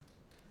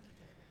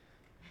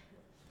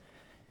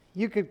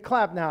You could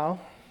clap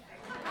now,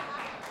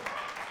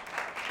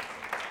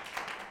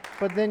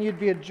 but then you'd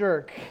be a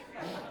jerk.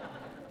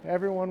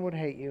 Everyone would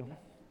hate you.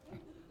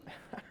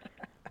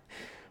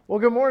 Well,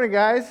 good morning,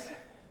 guys.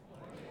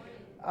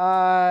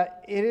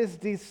 It is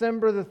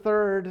December the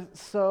 3rd,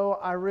 so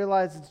I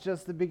realize it's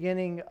just the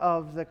beginning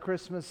of the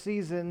Christmas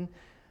season,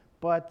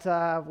 but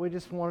we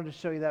just wanted to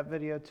show you that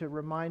video to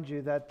remind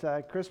you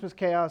that Christmas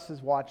Chaos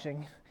is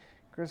watching,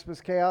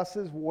 Christmas Chaos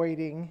is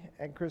waiting,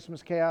 and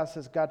Christmas Chaos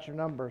has got your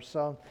number.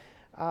 So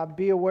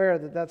be aware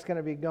that that's going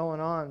to be going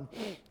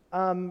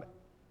on.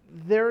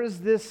 There is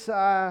this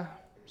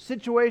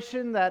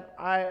situation that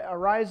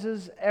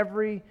arises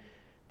every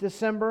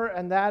December,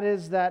 and that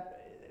is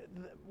that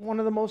one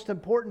of the most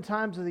important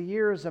times of the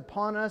year is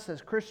upon us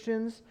as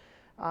Christians.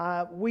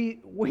 We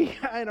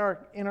in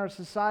our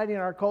society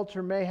and our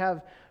culture may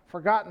have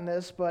forgotten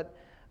this, but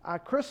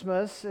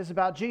Christmas is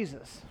about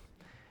Jesus.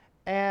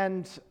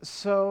 And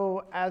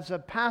so as a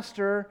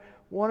pastor,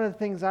 one of the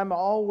things I'm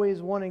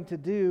always wanting to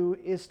do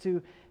is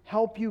to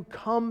help you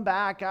come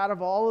back out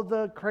of all of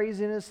the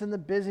craziness and the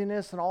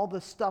busyness and all the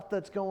stuff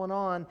that's going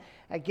on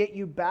and get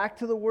you back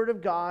to the Word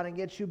of God and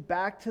get you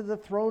back to the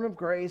throne of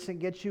grace and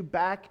get you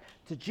back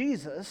to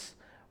Jesus,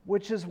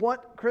 which is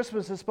what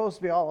Christmas is supposed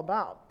to be all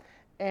about.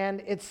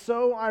 And it's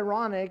so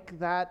ironic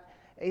that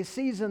a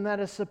season that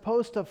is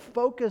supposed to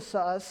focus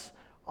us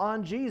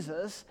on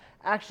Jesus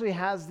actually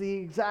has the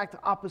exact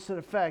opposite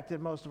effect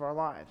in most of our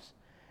lives.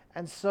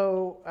 And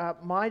so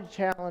my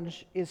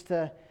challenge is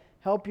to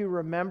help you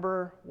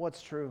remember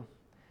what's true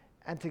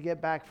and to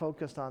get back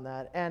focused on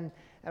that. And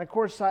of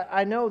course,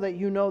 I know that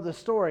you know the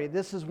story.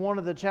 This is one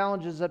of the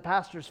challenges that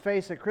pastors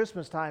face at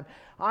Christmas time.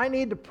 I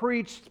need to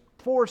preach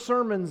 4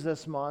 sermons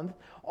this month,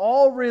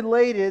 all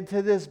related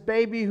to this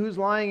baby who's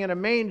lying in a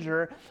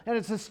manger, and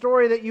it's a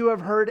story that you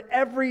have heard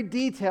every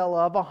detail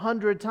of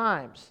 100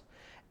 times.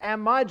 And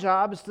my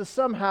job is to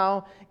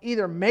somehow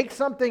either make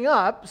something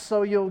up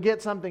so you'll get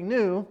something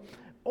new,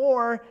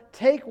 or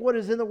take what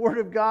is in the Word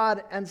of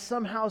God and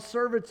somehow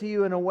serve it to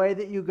you in a way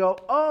that you go,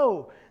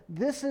 oh,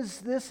 this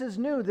is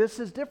new, this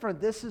is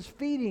different, this is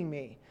feeding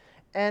me.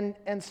 And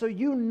so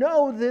you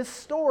know this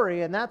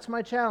story, and that's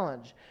my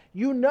challenge.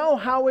 You know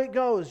how it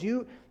goes.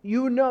 You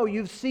know,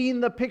 you've seen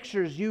the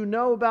pictures. You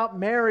know about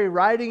Mary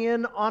riding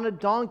in on a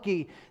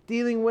donkey,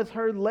 dealing with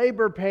her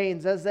labor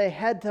pains as they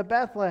head to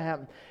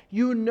Bethlehem.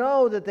 You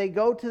know that they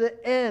go to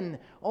the inn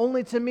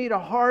only to meet a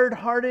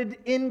hard-hearted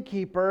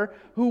innkeeper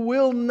who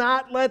will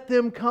not let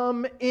them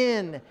come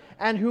in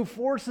and who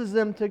forces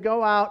them to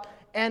go out.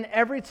 And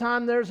every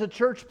time there's a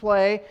church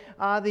play,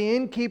 the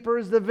innkeeper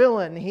is the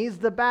villain. He's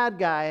the bad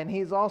guy, and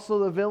he's also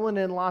the villain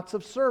in lots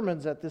of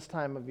sermons at this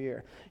time of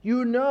year.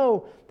 You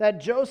know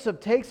that Joseph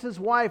takes his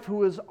wife,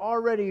 who is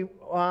already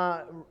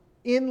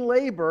in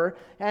labor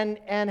and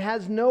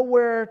has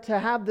nowhere to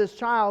have this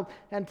child,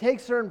 and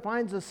takes her and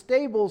finds a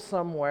stable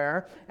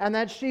somewhere, and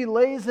that she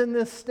lays in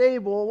this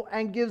stable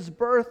and gives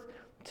birth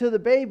to the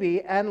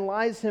baby and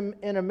lies him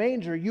in a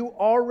manger. You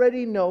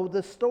already know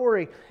the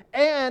story.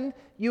 And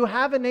you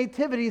have a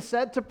nativity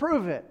set to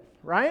prove it,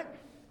 right?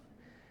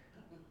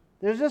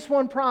 There's just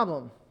one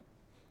problem.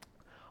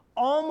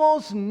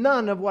 Almost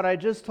none of what I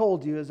just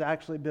told you is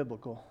actually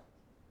biblical.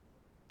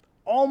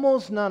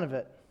 Almost none of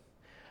it.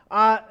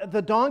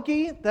 The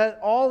donkey,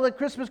 all the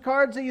Christmas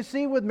cards that you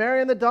see with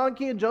Mary and the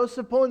donkey and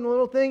Joseph pulling the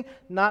little thing,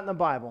 not in the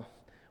Bible.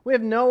 We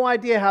have no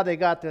idea how they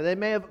got there. They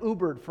may have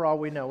Ubered for all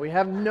we know. We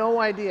have no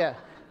idea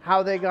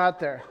how they got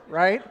there,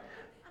 right?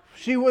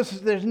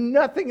 There's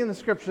nothing in the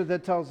scripture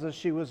that tells us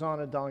she was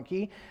on a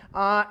donkey.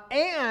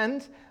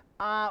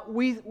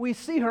 We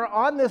see her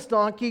on this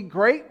donkey,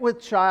 great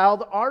with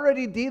child,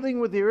 already dealing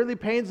with the early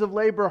pains of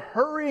labor,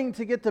 hurrying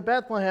to get to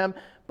Bethlehem.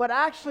 But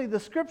actually the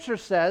scripture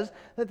says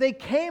that they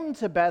came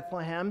to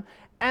Bethlehem,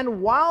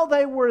 and while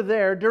they were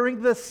there, during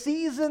the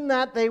season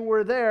that they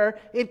were there,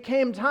 it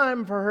came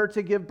time for her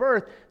to give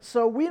birth.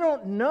 So we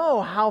don't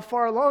know how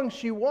far along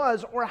she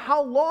was or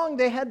how long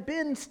they had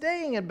been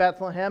staying in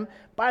Bethlehem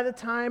by the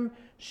time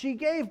she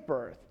gave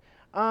birth.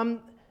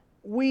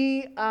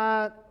 We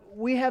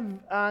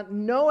have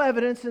no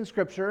evidence in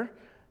Scripture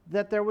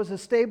that there was a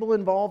stable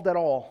involved at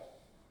all.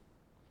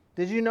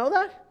 Did you know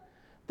that?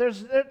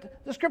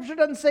 The Scripture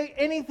doesn't say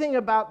anything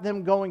about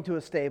them going to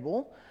a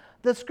stable.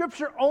 The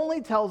Scripture only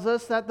tells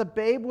us that the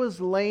babe was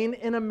laying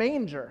in a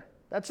manger.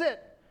 That's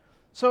it.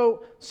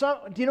 So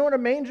do you know what a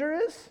manger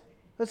is?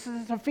 This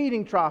is a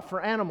feeding trough for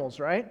animals,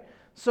 right?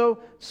 So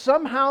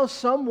somehow,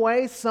 some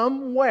way,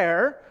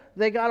 somewhere,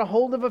 they got a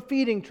hold of a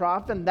feeding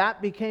trough, and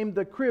that became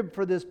the crib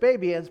for this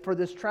baby, as for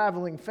this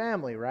traveling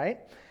family,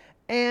 right?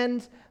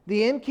 And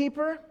the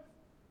innkeeper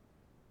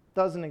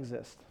doesn't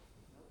exist.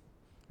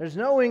 There's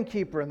no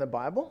innkeeper in the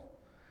Bible.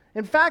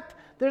 In fact,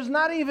 there's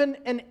not even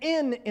an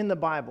inn in the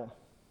Bible.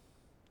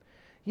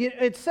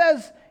 It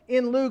says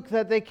in Luke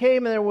that they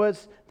came and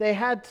they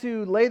had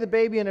to lay the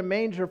baby in a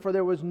manger, for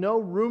there was no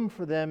room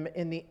for them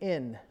in the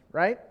inn,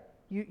 right?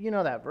 You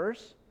know that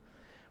verse.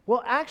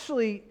 Well,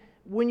 actually,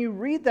 when you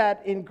read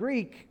that in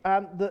Greek,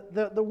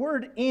 the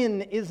word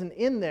inn isn't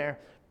in there,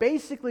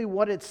 basically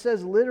what it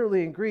says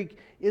literally in Greek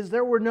is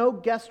there were no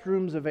guest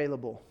rooms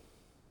available.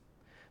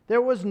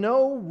 There was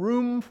no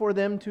room for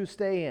them to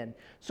stay in.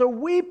 So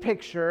we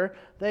picture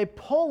they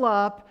pull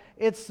up,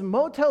 it's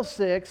Motel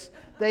 6,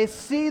 they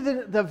see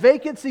the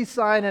vacancy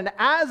sign, and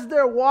as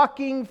they're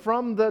walking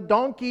from the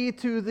donkey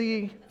to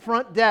the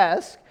front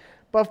desk,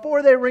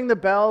 before they ring the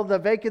bell, the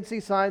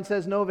vacancy sign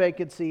says no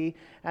vacancy.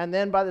 And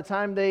then by the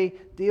time they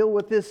deal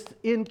with this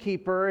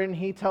innkeeper and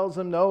he tells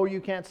them, no,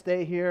 you can't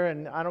stay here,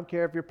 and I don't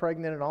care if you're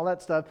pregnant and all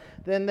that stuff,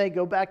 then they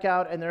go back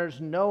out and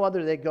there's no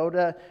other. They go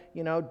to,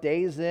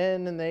 Days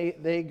Inn, and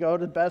they go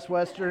to Best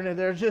Western, and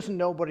there's just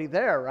nobody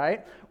there,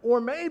 right? Or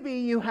maybe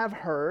you have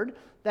heard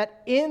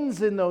that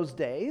inns in those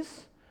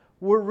days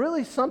were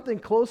really something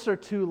closer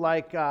to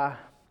like a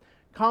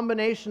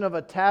combination of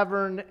a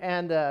tavern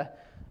and a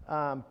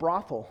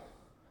brothel.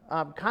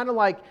 Kind of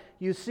like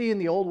you see in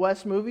the Old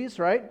West movies,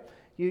 right?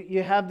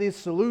 You have these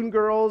saloon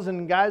girls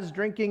and guys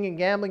drinking and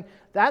gambling.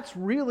 That's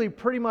really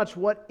pretty much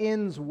what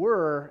inns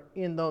were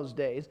in those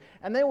days.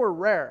 And they were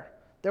rare.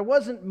 There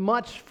wasn't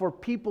much for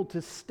people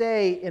to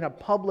stay in a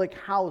public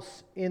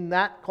house in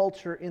that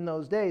culture in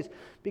those days,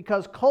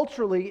 because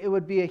culturally it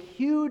would be a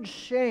huge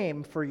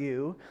shame for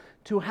you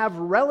to have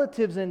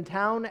relatives in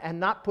town and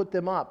not put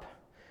them up.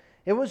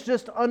 It was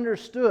just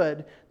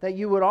understood that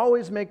you would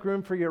always make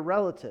room for your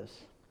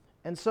relatives.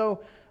 And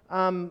so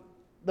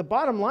the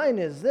bottom line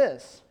is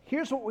this.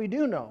 Here's what we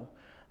do know.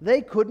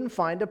 They couldn't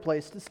find a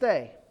place to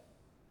stay.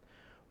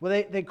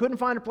 Well, they couldn't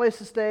find a place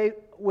to stay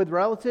with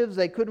relatives.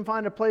 They couldn't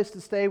find a place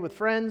to stay with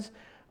friends.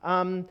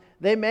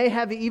 They may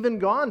have even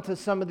gone to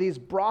some of these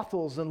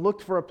brothels and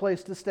looked for a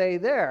place to stay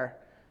there.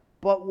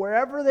 But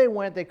wherever they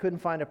went, they couldn't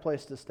find a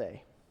place to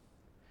stay.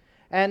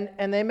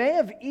 And they may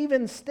have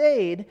even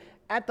stayed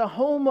at the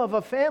home of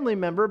a family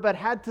member, but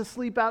had to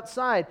sleep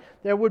outside.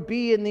 There would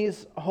be in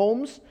these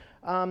homes,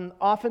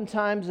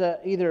 oftentimes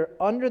either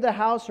under the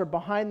house or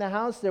behind the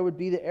house, there would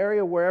be the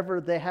area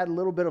wherever they had a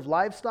little bit of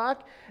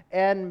livestock,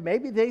 and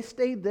maybe they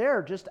stayed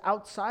there just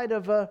outside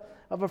of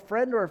a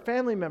friend or a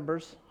family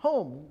member's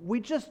home.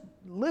 We just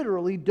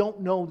literally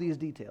don't know these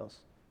details.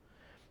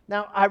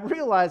 Now, I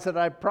realize that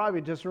I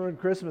probably just ruined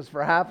Christmas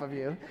for half of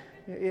you.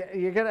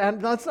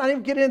 And let's not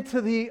even get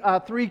into the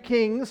three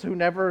kings who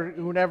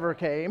never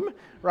came,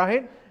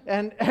 right?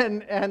 And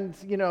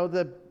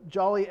the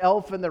jolly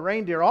elf and the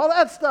reindeer. All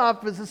that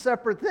stuff is a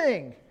separate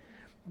thing.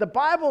 The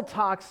Bible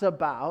talks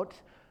about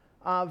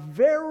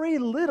very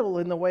little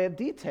in the way of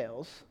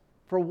details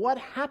for what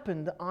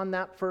happened on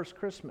that first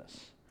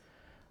Christmas.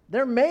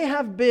 There may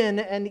have been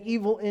an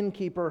evil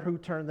innkeeper who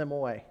turned them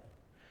away.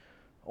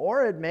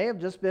 Or it may have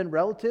just been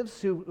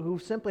relatives who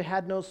simply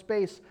had no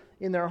space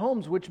in their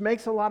homes, which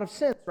makes a lot of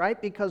sense, right?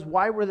 Because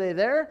why were they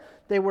there?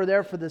 They were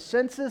there for the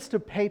census to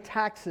pay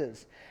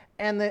taxes.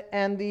 And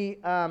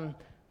the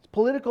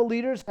political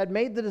leaders had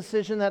made the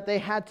decision that they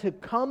had to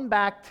come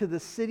back to the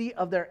city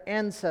of their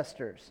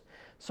ancestors.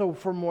 So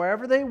from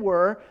wherever they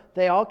were,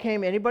 they all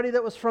came. Anybody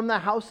that was from the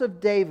house of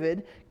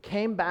David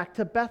came back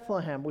to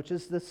Bethlehem, which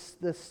is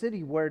the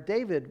city where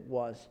David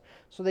was.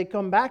 So they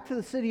come back to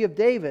the city of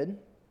David.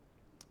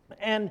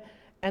 And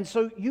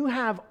so you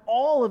have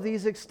all of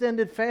these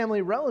extended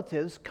family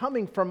relatives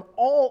coming from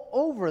all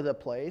over the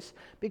place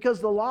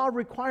because the law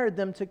required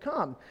them to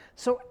come.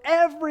 So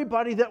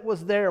everybody that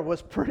was there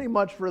was pretty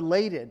much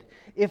related.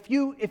 If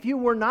you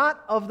were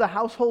not of the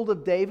household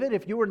of David,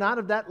 if you were not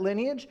of that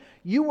lineage,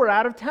 you were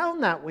out of town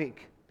that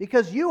week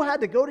because you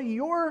had to go to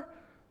your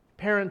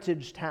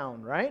parentage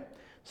town, right?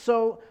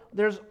 So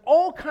there's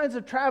all kinds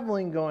of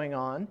traveling going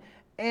on.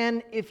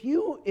 And if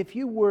you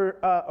were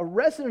a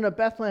resident of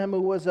Bethlehem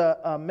who was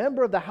a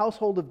member of the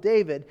household of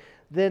David,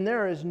 then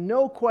there is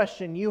no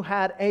question you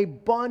had a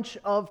bunch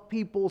of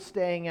people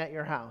staying at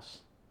your house.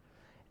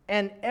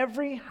 And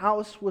every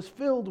house was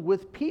filled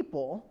with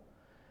people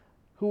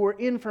who were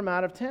in from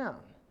out of town.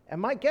 And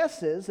my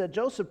guess is that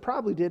Joseph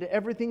probably did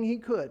everything he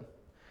could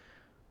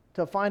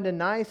to find a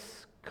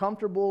nice,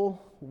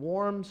 comfortable,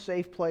 warm,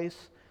 safe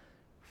place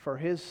for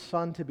his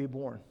son to be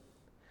born.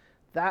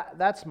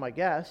 That's my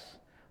guess.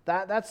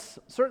 That's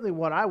certainly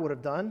what I would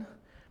have done.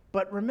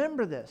 But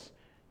remember this,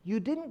 you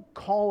didn't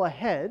call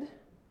ahead,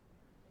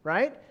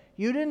 right?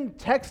 You didn't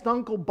text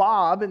Uncle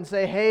Bob and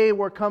say, hey,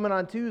 we're coming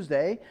on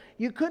Tuesday.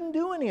 You couldn't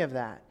do any of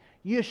that.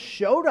 You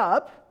showed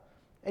up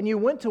and you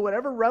went to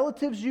whatever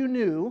relatives you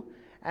knew,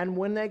 and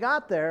when they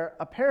got there,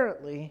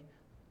 apparently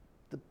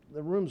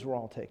the rooms were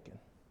all taken.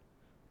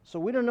 So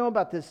we don't know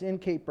about this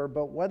innkeeper,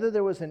 but whether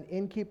there was an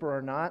innkeeper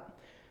or not,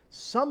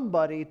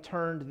 somebody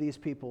turned these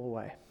people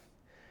away.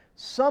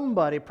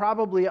 Somebody,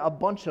 probably a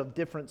bunch of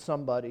different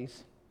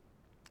somebodies,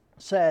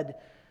 said,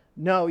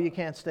 no, you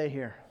can't stay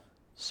here.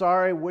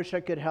 Sorry, wish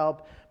I could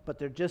help, but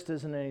there just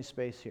isn't any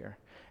space here.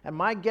 And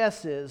my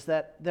guess is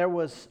that there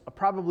was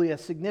probably a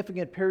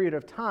significant period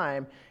of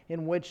time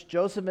in which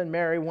Joseph and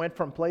Mary went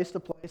from place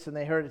to place, and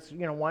they heard,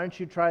 why don't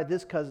you try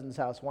this cousin's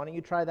house? Why don't you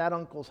try that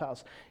uncle's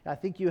house? I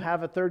think you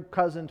have a third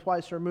cousin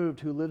twice removed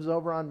who lives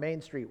over on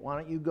Main Street. Why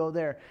don't you go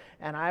there?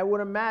 And I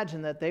would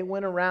imagine that they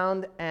went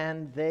around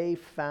and they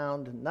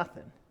found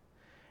nothing.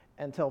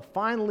 until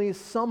finally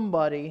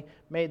somebody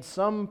made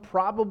some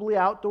probably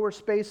outdoor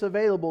space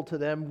available to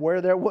them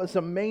where there was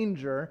a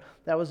manger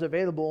that was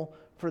available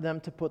for them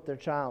to put their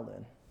child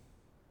in.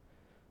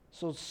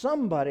 So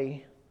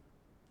somebody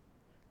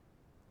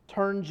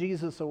turned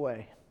Jesus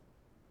away.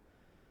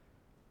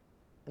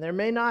 And there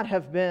may not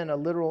have been a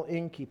literal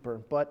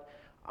innkeeper, but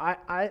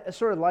I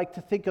sort of like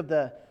to think of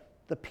the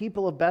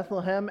people of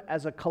Bethlehem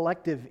as a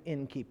collective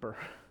innkeeper.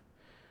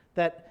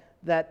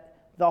 That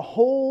the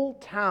whole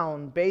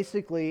town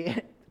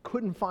basically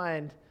couldn't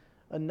find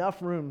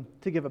enough room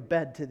to give a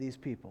bed to these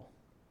people.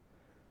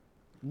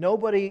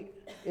 Nobody,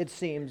 it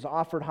seems,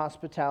 offered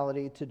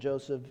hospitality to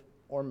Joseph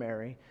or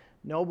Mary.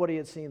 Nobody,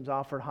 it seems,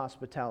 offered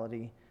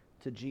hospitality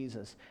to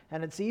Jesus.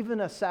 And it's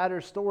even a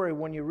sadder story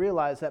when you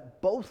realize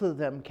that both of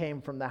them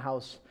came from the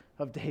house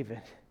of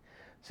David.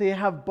 So you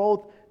have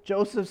both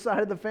Joseph's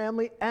side of the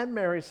family and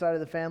Mary's side of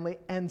the family,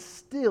 and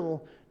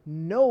still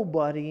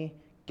nobody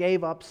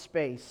gave up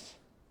space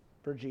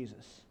for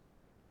Jesus.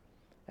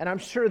 And I'm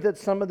sure that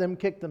some of them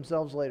kicked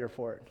themselves later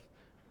for it.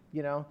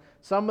 You know,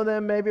 some of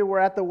them maybe were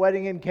at the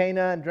wedding in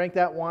Cana and drank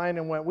that wine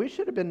and went, we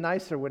should have been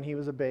nicer when he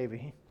was a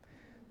baby.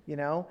 You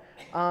know,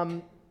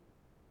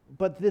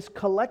 but this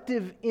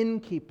collective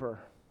innkeeper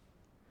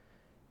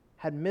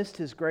had missed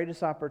his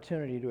greatest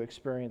opportunity to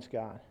experience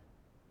God.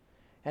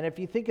 And if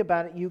you think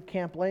about it, you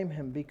can't blame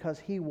him because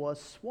he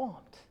was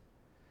swamped.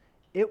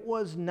 It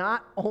was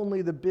not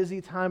only the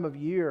busy time of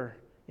year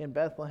in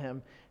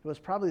Bethlehem, it was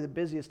probably the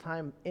busiest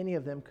time any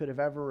of them could have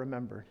ever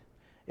remembered.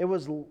 It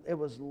was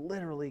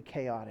literally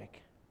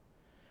chaotic.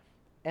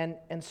 And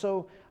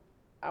so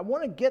I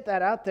want to get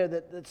that out there,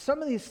 that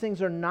some of these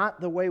things are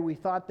not the way we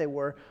thought they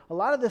were. A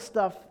lot of this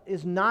stuff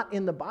is not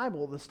in the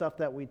Bible, the stuff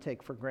that we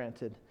take for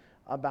granted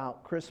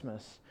about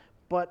Christmas.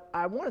 But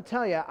I want to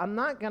tell you, I'm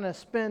not going to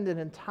spend an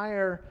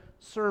entire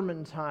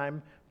sermon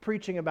time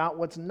preaching about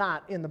what's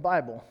not in the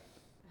Bible.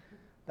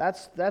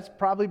 That's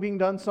probably being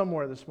done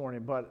somewhere this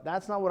morning, but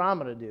that's not what I'm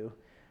going to do.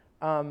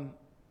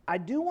 I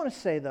do want to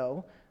say,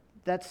 though,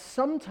 that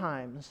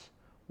sometimes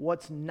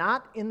what's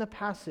not in the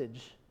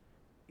passage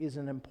is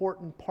an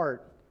important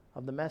part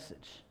of the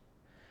message.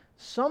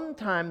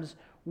 Sometimes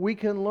we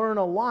can learn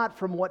a lot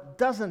from what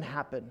doesn't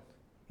happen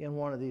in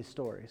one of these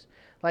stories.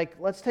 Like,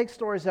 let's take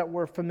stories that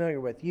we're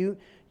familiar with.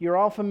 You're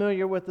all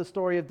familiar with the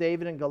story of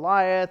David and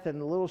Goliath, and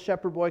the little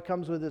shepherd boy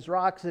comes with his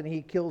rocks and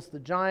he kills the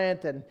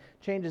giant and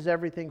changes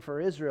everything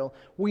for Israel.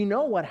 We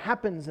know what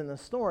happens in the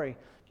story,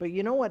 but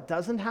you know what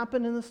doesn't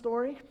happen in the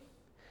story?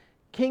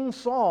 King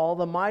Saul,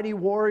 the mighty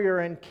warrior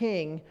and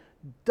king,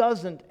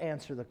 doesn't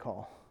answer the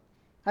call.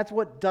 That's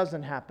what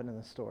doesn't happen in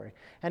the story.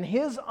 And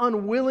his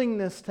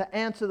unwillingness to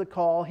answer the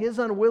call, his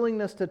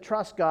unwillingness to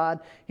trust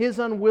God, his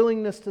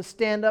unwillingness to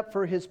stand up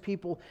for his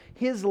people,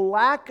 his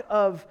lack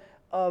of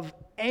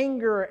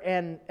anger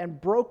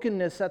and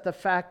brokenness at the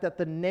fact that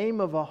the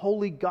name of a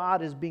holy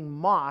God is being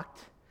mocked,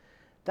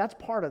 that's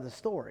part of the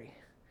story.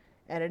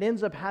 And it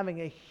ends up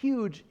having a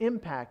huge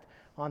impact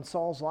on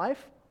Saul's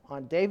life,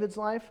 on David's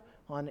life,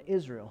 on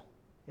Israel.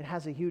 It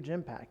has a huge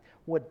impact.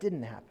 What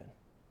didn't happen?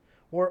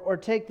 Or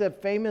take the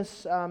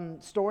famous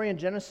story in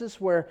Genesis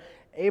where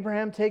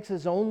Abraham takes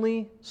his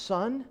only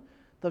son,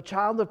 the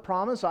child of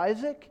promise,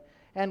 Isaac,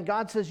 and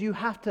God says you're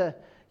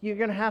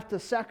going to have to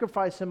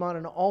sacrifice him on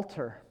an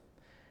altar.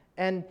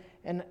 And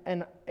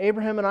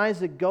Abraham and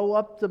Isaac go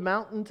up the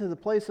mountain to the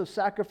place of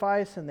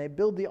sacrifice, and they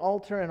build the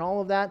altar and all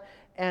of that,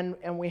 and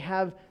we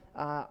have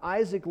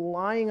Isaac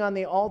lying on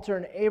the altar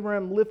and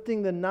Abraham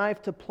lifting the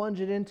knife to plunge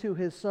it into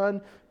his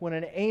son when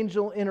an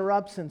angel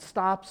interrupts and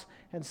stops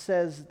and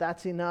says,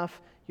 that's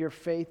enough, your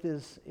faith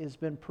has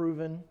been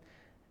proven.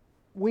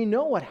 We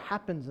know what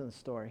happens in the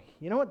story.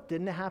 You know what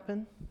didn't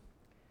happen?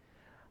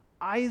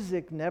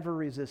 Isaac never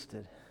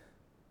resisted.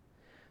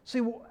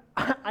 See,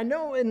 I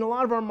know in a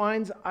lot of our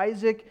minds,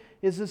 Isaac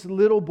is this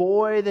little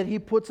boy that he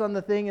puts on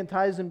the thing and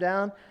ties him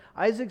down.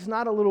 Isaac's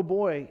not a little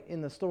boy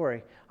in the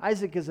story.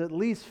 Isaac is at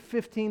least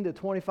 15 to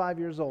 25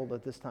 years old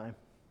at this time.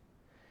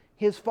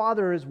 His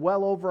father is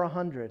well over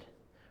 100.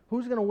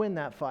 Who's going to win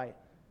that fight?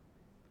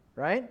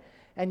 Right?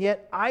 And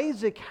yet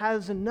Isaac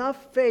has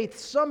enough faith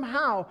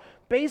somehow,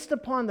 based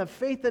upon the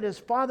faith that his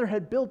father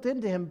had built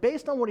into him,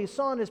 based on what he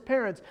saw in his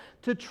parents,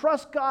 to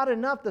trust God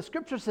enough. The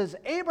scripture says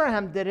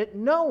Abraham did it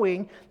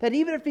knowing that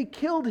even if he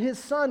killed his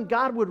son,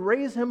 God would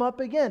raise him up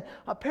again.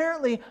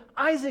 Apparently,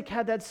 Isaac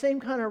had that same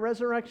kind of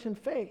resurrection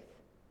faith.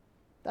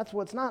 That's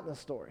what's not in the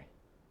story.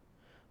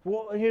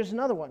 Well, here's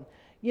another one.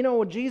 You know,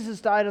 when Jesus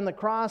died on the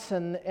cross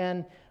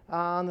and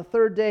on the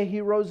third day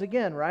he rose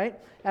again, right?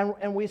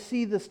 And we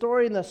see the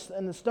story and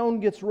the stone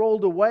gets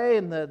rolled away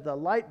and the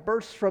light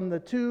bursts from the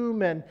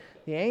tomb and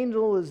the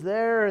angel is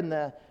there and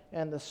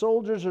the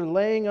soldiers are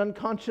laying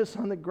unconscious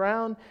on the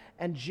ground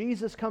and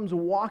Jesus comes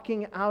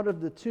walking out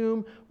of the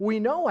tomb. We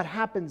know what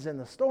happens in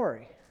the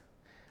story.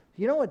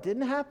 You know what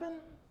didn't happen?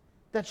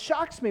 That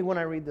shocks me when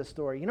I read this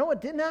story. You know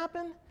what didn't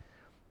happen?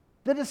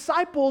 The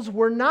disciples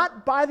were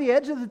not by the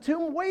edge of the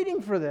tomb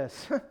waiting for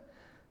this.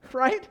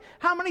 right?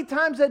 How many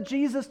times had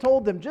Jesus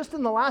told them, just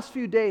in the last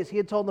few days, he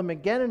had told them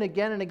again and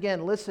again and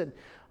again, listen,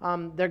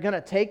 they're going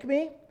to take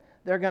me,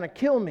 they're going to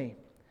kill me,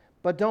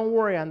 but don't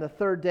worry, on the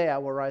third day I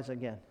will rise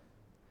again.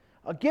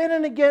 Again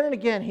and again and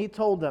again, he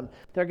told them,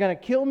 they're going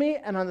to kill me,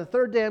 and on the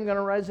third day I'm going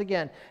to rise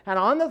again. And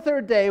on the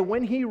third day,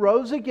 when he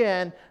rose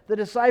again, the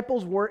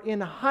disciples were in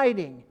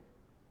hiding.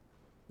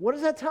 What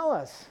does that tell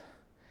us?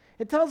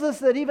 It tells us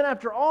that even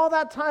after all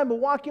that time of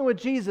walking with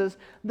Jesus,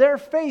 their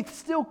faith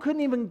still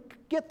couldn't even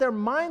get their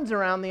minds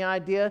around the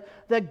idea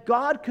that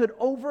God could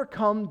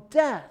overcome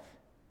death.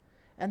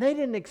 And they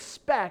didn't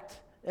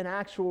expect an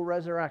actual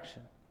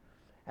resurrection.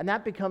 And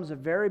that becomes a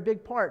very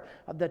big part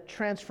of the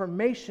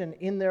transformation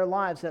in their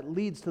lives that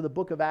leads to the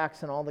book of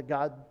Acts and all that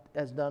God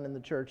has done in the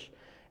church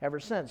ever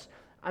since.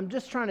 I'm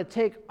just trying to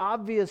take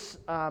obvious,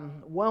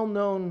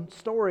 well-known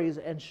stories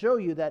and show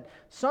you that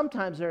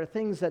sometimes there are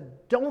things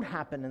that don't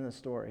happen in the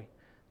story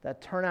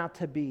that turn out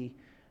to be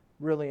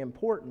really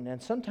important.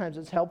 And sometimes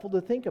it's helpful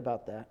to think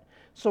about that.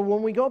 So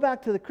when we go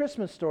back to the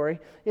Christmas story,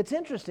 it's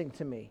interesting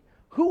to me.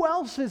 Who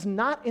else is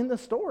not in the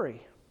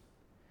story?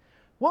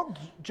 Well,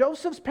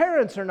 Joseph's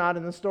parents are not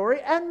in the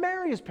story, and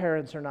Mary's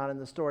parents are not in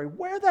the story.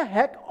 Where the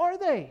heck are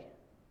they?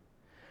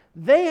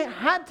 They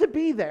had to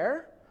be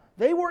there.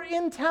 They were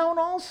in town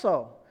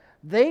also.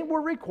 They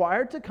were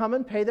required to come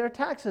and pay their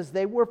taxes.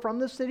 They were from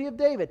the city of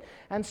David.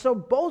 And so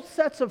both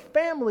sets of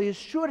families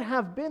should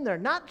have been there.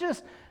 Not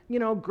just,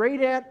 great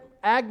Aunt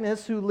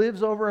Agnes who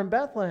lives over in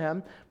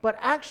Bethlehem, but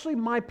actually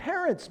my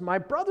parents, my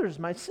brothers,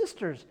 my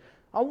sisters,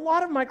 a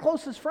lot of my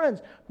closest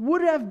friends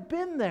would have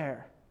been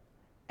there.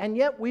 And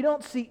yet we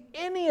don't see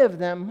any of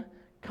them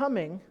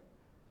coming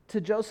to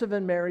Joseph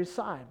and Mary's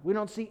side. We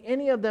don't see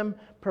any of them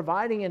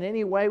providing in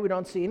any way. We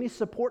don't see any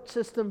support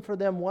system for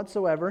them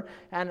whatsoever.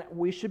 And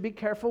we should be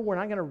careful. We're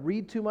not going to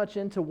read too much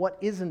into what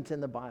isn't in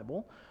the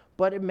Bible.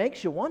 But it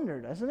makes you wonder,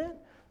 doesn't it?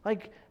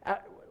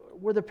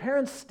 Were the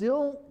parents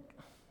still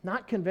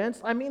not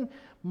convinced? I mean,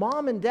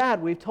 Mom and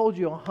Dad, we've told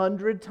you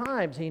 100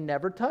 times, he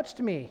never touched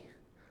me.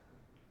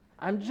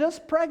 I'm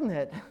just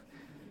pregnant.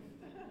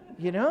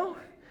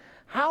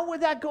 How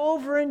would that go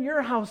over in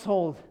your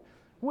household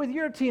with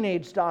your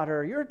teenage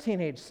daughter or your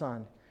teenage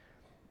son?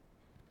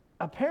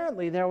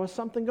 Apparently, there was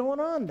something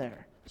going on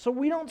there. So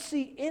we don't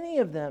see any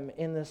of them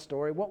in this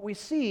story. What we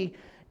see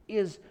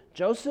is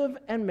Joseph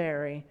and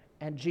Mary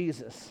and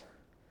Jesus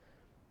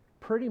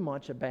pretty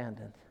much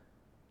abandoned,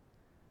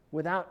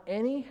 without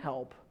any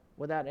help,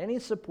 without any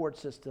support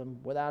system,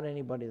 without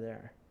anybody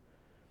there.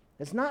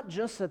 It's not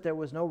just that there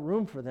was no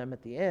room for them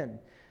at the end.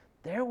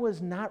 There was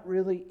not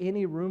really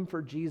any room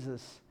for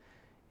Jesus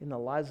in the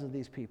lives of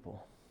these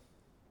people.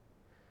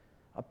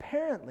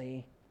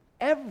 Apparently,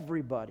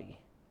 everybody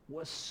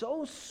was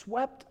so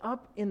swept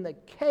up in the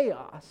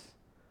chaos,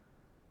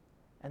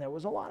 and there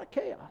was a lot of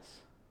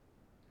chaos.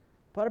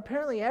 But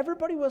apparently,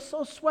 everybody was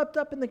so swept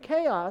up in the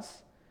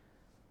chaos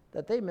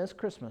that they missed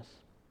Christmas.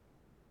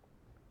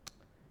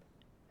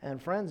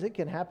 And friends, it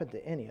can happen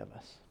to any of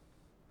us.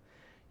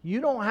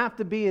 You don't have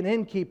to be an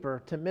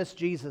innkeeper to miss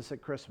Jesus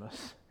at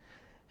Christmas.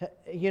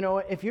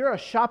 If you're a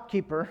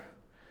shopkeeper,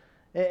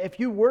 if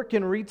you work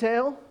in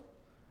retail,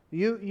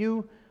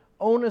 you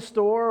own a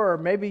store, or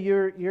maybe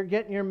you're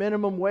getting your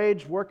minimum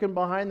wage working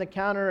behind the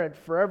counter at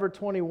Forever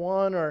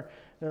 21 or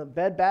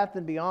Bed Bath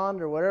 &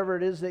 Beyond or whatever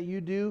it is that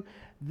you do,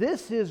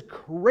 this is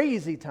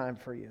crazy time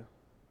for you,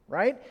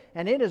 right?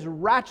 And it is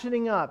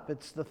ratcheting up.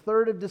 It's the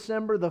 3rd of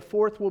December. The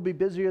 4th will be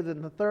busier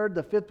than the 3rd.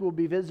 The 5th will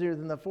be busier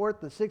than the 4th.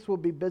 The 6th will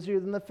be busier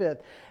than the 5th.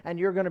 And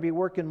you're going to be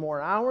working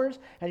more hours,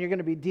 and you're going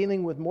to be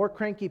dealing with more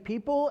cranky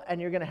people, and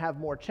you're going to have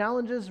more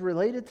challenges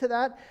related to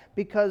that,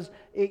 because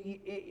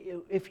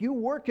if you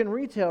work in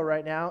retail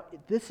right now,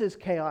 this is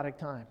chaotic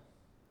time.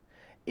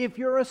 If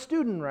you're a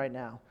student right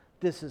now,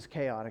 this is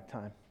chaotic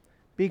time.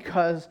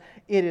 Because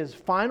it is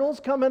finals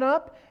coming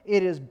up,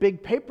 it is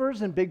big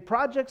papers and big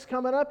projects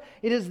coming up,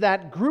 it is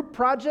that group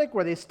project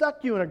where they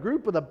stuck you in a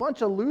group with a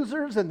bunch of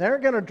losers and they're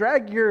going to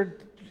drag your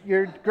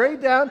grade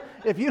down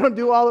if you don't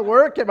do all the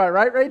work. Am I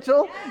right,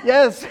 Rachel?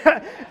 Yes.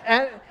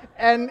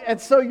 And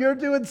so you're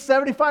doing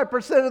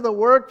 75% of the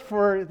work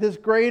for this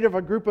grade of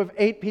a group of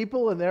 8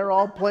 people, and they're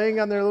all playing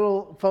on their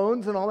little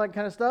phones and all that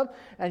kind of stuff,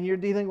 and you're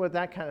dealing with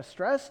that kind of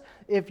stress.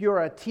 If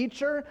you're a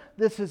teacher,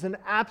 this is an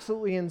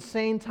absolutely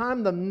insane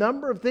time. The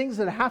number of things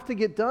that have to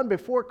get done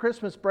before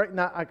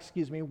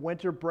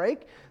winter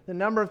break, the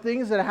number of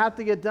things that have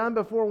to get done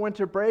before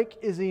winter break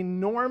is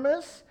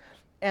enormous.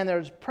 And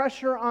there's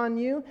pressure on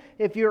you.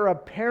 If you're a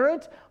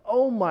parent,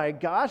 oh my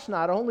gosh,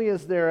 not only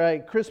is there a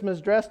Christmas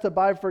dress to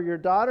buy for your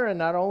daughter, and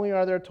not only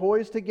are there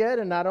toys to get,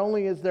 and not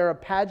only is there a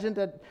pageant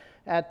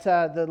at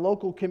the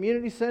local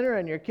community center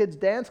and your kid's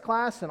dance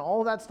class and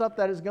all of that stuff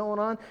that is going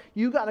on,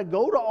 you got to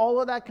go to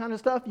all of that kind of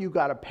stuff. You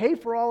got to pay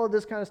for all of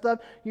this kind of stuff.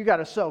 You got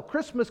to sell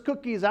Christmas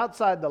cookies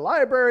outside the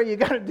library. You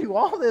got to do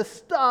all this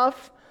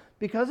stuff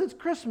because it's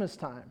Christmas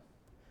time.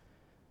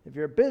 If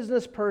you're a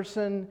business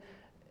person,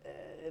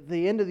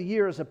 the end of the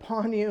year is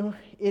upon you.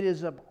 It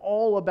is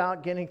all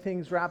about getting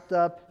things wrapped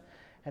up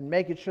and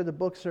making sure the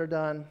books are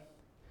done.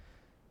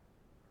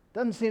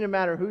 Doesn't seem to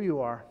matter who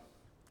you are.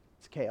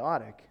 It's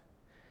chaotic.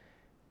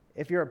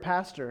 If you're a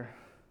pastor,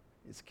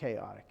 it's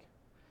chaotic.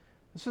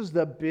 This is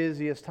the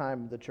busiest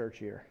time of the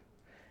church year.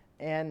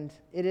 And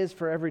it is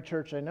for every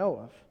church I know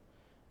of.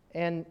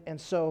 And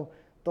so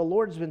the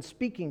Lord's been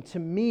speaking to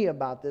me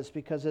about this,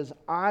 because as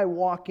I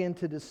walk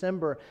into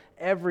December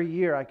every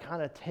year, I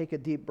kind of take a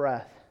deep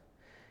breath.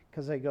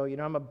 Because I go,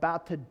 I'm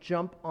about to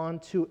jump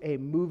onto a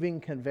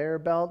moving conveyor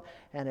belt,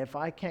 and if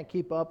I can't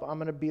keep up, I'm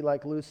going to be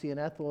like Lucy and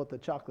Ethel at the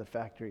chocolate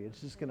factory. It's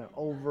just going to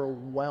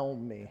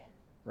overwhelm me,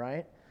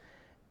 right?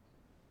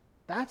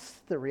 That's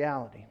the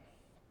reality.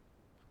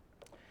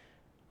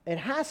 It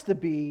has to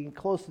be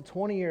close to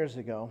 20 years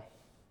ago,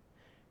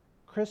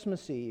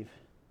 Christmas Eve.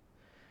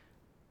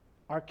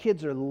 Our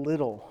kids are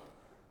little,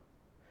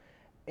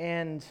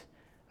 and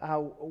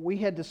we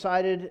had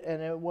decided,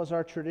 and it was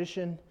our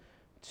tradition,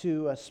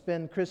 to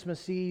spend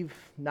Christmas Eve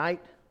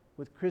night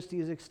with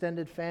Christy's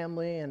extended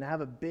family and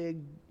have a big,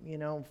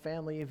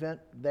 family event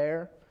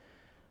there.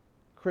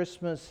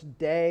 Christmas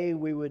Day,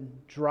 we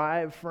would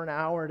drive for an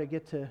hour to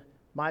get to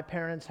my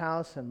parents'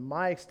 house, and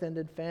my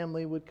extended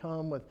family would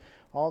come with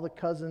all the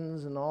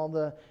cousins and all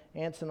the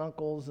aunts and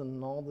uncles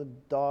and all the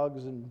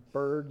dogs and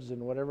birds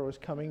and whatever was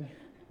coming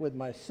with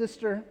my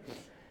sister.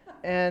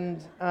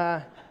 And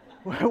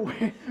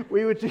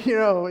we would,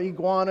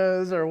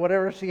 iguanas or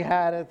whatever she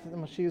had.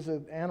 She was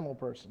an animal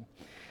person.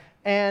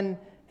 And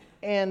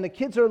the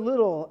kids are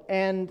little.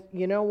 And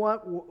you know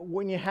what?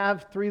 When you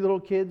have 3 little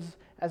kids,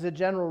 as a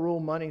general rule,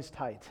 money's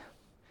tight.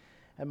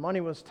 And money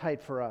was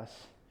tight for us.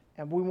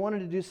 And we wanted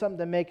to do something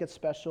to make it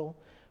special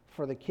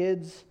for the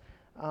kids.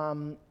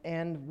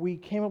 And we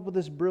came up with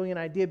this brilliant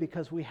idea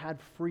because we had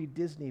free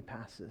Disney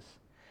passes.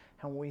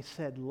 And we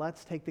said,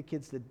 let's take the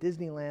kids to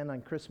Disneyland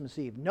on Christmas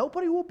Eve.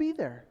 Nobody will be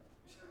there.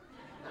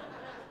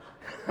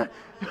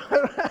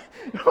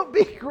 It'll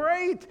be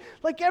great.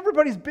 Like,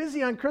 everybody's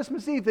busy on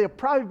Christmas Eve. There'll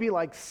probably be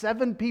like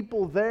 7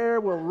 people there.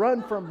 We'll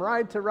run from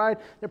ride to ride.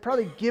 They're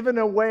probably giving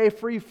away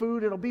free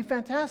food. It'll be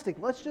fantastic.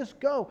 Let's just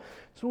go.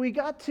 So we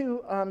got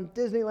to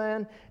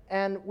Disneyland,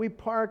 and we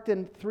parked,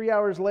 and 3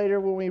 hours later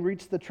when we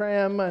reached the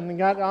tram and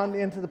got on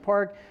into the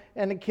park,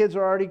 and the kids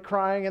are already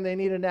crying and they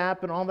need a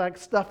nap and all that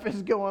stuff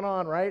is going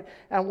on, right?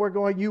 And we're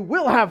going, you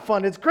will have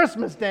fun. It's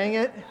Christmas, dang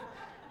it.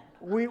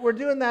 We're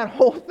doing that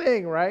whole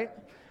thing, right?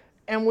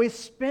 And we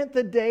spent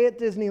the day at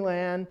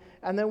Disneyland,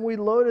 and then we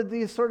loaded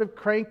these sort of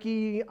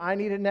cranky, I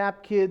need a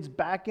nap kids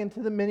back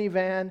into the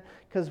minivan,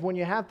 because when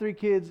you have 3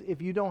 kids,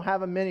 if you don't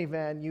have a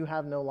minivan, you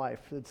have no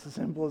life. It's as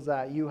simple as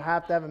that. You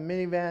have to have a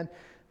minivan.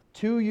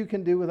 2 you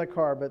can do with a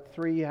car, but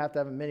 3 you have to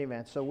have a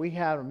minivan. So we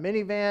have a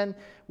minivan.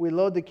 We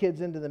load the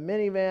kids into the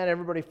minivan.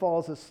 Everybody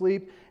falls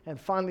asleep. And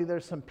finally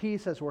there's some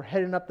peace as we're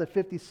heading up the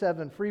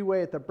 57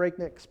 freeway at the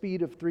breakneck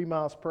speed of 3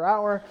 miles per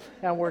hour.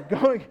 And we're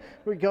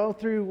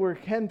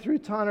heading through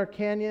Tonner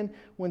Canyon,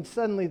 when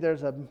suddenly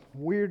there's a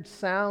weird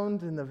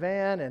sound in the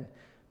van, and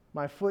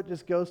my foot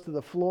just goes to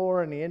the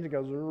floor and the engine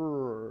goes,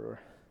 "Rrr."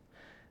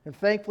 And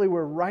thankfully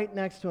we're right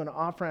next to an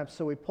off-ramp,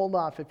 so we pulled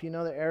off. If you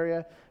know the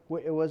area,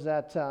 it was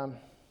at...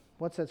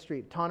 what's that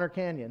street? Tonner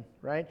Canyon,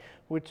 right?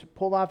 Which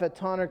pulled off at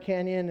Tonner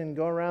Canyon and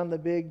go around the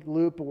big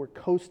loop, and we're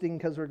coasting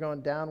because we're going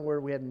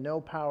downward. We had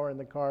no power in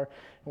the car.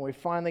 And we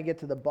finally get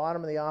to the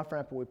bottom of the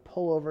off-ramp, and we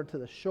pull over to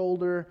the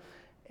shoulder,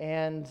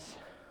 and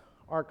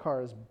our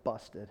car is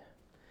busted.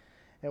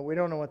 And we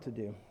don't know what to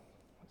do.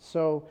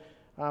 So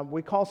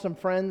we call some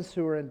friends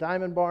who are in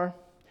Diamond Bar.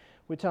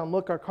 We tell them,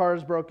 look, our car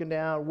is broken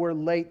down. We're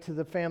late to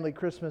the family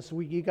Christmas.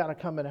 You got to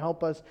come and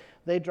help us.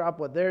 They drop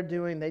what they're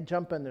doing. They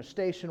jump in their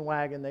station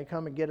wagon. They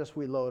come and get us.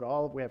 We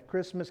have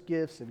Christmas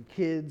gifts and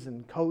kids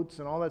and coats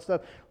and all that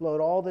stuff.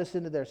 Load all this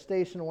into their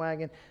station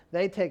wagon.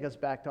 They take us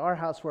back to our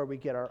house, where we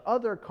get our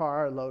other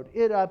car, load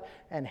it up,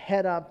 and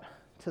head up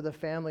to the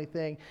family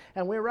thing.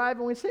 And we arrive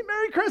and we say,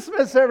 Merry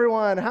Christmas,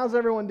 everyone. How's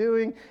everyone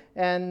doing?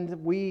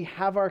 And we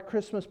have our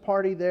Christmas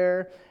party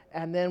there.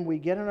 And then we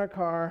get in our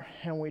car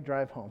and we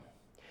drive home.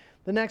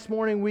 The next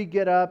morning we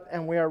get up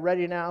and we are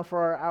ready now for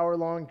our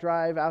hour-long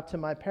drive out to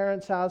my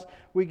parents' house.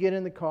 We get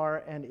in the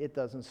car and it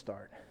doesn't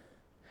start.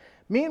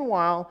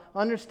 Meanwhile,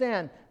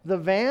 understand, the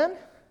van,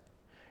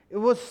 it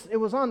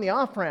was on the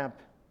off-ramp.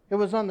 It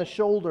was on the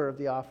shoulder of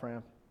the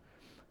off-ramp.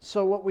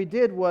 So what we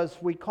did was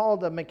we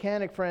called a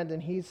mechanic friend,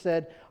 and he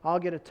said, I'll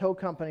get a tow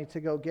company to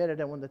go get it.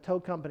 And when the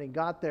tow company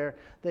got there,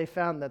 they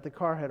found that the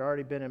car had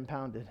already been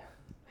impounded.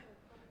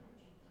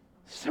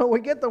 So we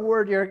get the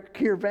word,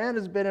 your van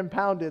has been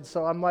impounded.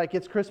 So I'm like,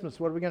 it's Christmas.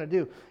 What are we going to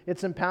do?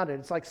 It's impounded.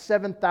 It's like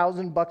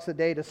 $7,000 a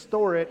day to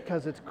store it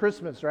because it's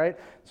Christmas, right?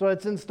 So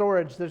it's in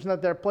storage.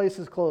 Their place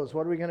is closed.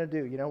 What are we going to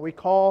do? We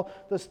call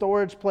the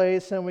storage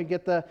place and we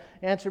get the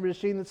answer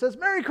machine that says,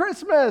 Merry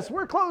Christmas,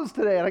 we're closed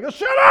today. And I go,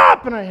 shut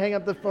up! And I hang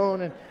up the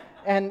phone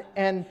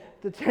and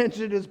the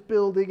tension is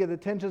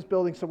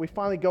building, so we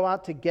finally go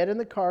out to get in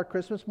the car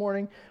Christmas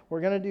morning. We're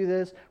going to do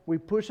this. We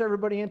push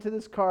everybody into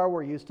this car.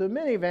 We're used to a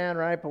minivan,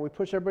 right? But we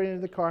push everybody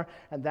into the car,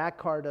 and that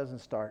car doesn't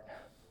start.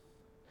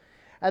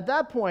 At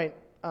that point,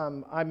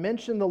 I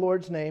mentioned the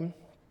Lord's name,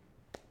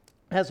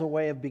 as a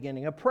way of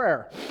beginning a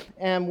prayer.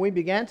 And we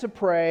began to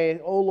pray,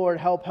 "Oh Lord,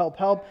 help, help,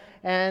 help,"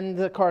 and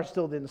the car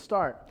still didn't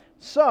start.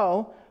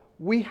 So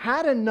we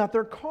had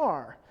another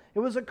car. It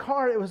was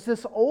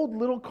this old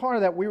little car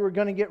that we were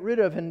going to get rid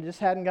of and just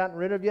hadn't gotten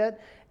rid of yet.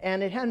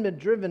 And it hadn't been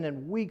driven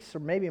in weeks or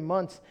maybe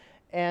months.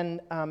 And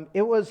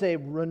it was a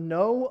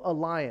Renault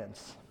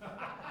Alliance.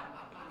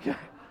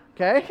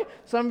 Okay?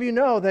 Some of you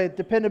know the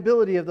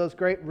dependability of those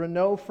great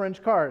Renault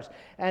French cars.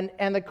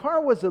 And the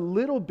car was a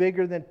little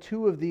bigger than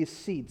two of these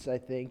seats, I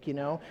think, It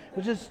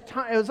was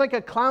it was like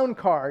a clown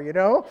car,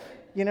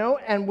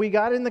 And we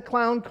got in the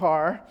clown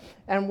car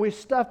and we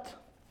stuffed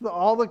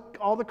all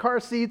the car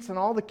seats and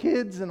all the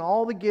kids and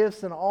all the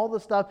gifts and all the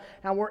stuff,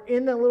 and we're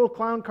in the little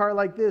clown car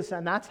like this,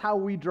 and that's how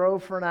we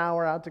drove for an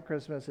hour out to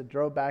Christmas and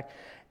drove back.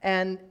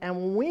 And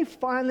when we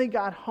finally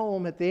got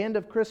home at the end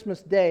of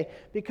Christmas Day,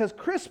 because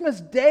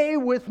Christmas Day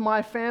with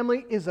my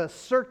family is a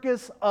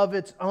circus of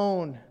its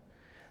own.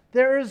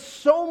 There is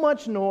so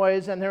much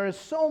noise, and there is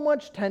so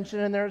much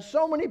tension, and there are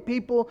so many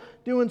people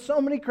doing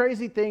so many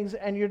crazy things,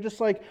 and you're just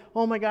like,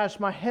 oh my gosh,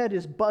 my head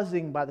is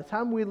buzzing. By the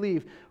time we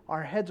leave,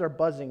 our heads are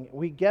buzzing.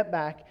 We get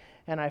back,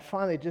 and I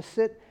finally just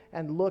sit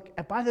and look.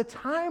 And by the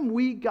time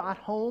we got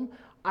home,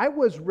 I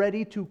was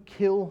ready to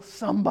kill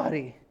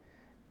somebody,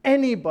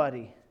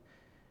 anybody.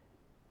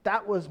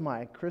 That was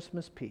my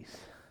Christmas peace.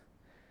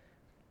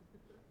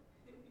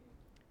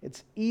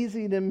 It's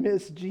easy to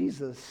miss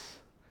Jesus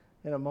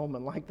in a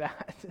moment like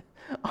that.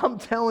 I'm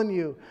telling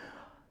you,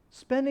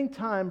 spending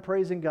time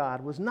praising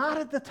God was not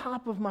at the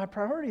top of my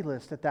priority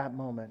list at that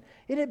moment.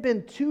 It had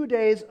been 2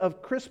 days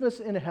of Christmas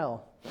in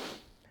hell.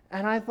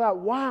 And I thought,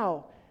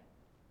 wow,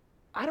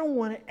 I don't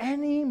want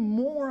any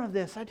more of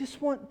this. I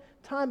just want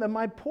time. And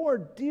my poor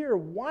dear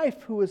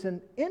wife, who is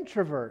an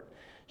introvert,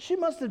 she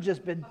must have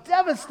just been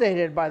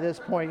devastated by this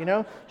point,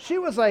 She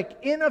was like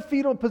in a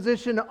fetal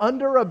position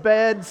under a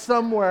bed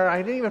somewhere.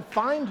 I didn't even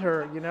find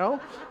her,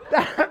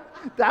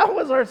 That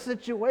was our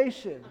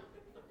situation.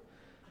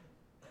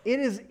 It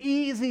is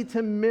easy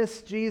to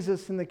miss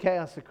Jesus in the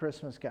chaos of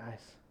Christmas,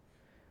 guys.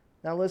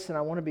 Now listen,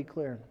 I want to be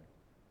clear.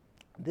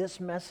 This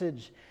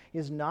message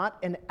is not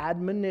an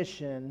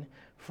admonition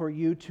for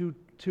you to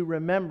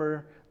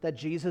remember that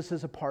Jesus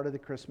is a part of the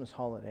Christmas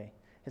holiday.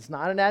 It's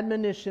not an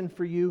admonition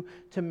for you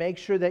to make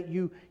sure that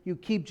you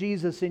keep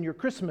Jesus in your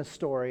Christmas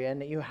story and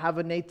that you have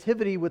a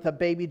nativity with a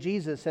baby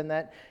Jesus and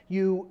that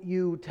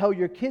you tell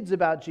your kids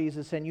about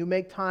Jesus and you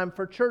make time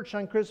for church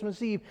on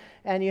Christmas Eve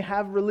and you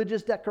have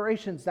religious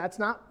decorations. That's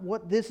not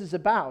what this is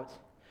about.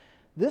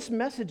 This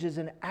message is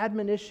an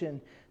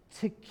admonition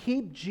to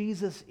keep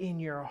Jesus in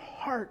your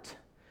heart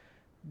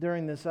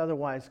during this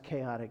otherwise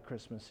chaotic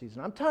Christmas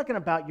season. I'm talking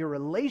about your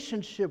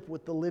relationship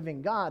with the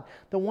living God,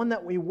 the one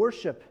that we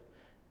worship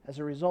as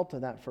a result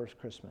of that first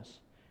Christmas.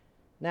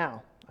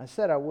 Now, I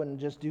said I wouldn't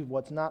just do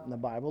what's not in the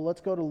Bible.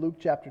 Let's go to Luke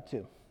chapter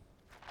 2.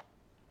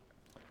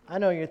 I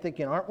know you're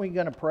thinking, aren't we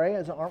going to pray?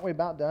 Aren't we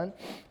about done?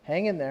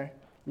 Hang in there.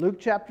 Luke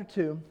chapter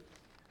 2.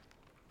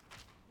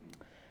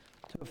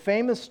 To a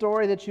famous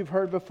story that you've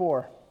heard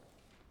before,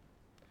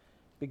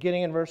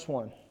 beginning in verse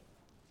 1.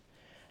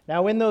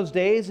 Now in those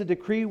days a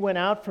decree went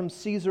out from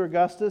Caesar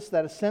Augustus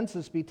that a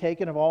census be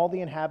taken of all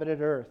the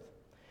inhabited earth.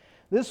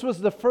 This was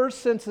the first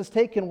census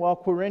taken while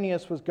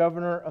Quirinius was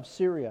governor of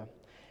Syria.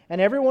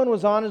 And everyone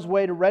was on his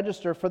way to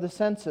register for the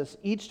census,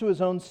 each to his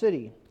own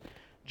city.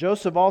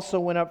 Joseph also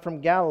went up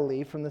from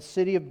Galilee, from the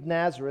city of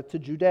Nazareth to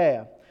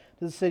Judea,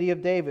 to the city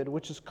of David,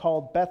 which is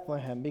called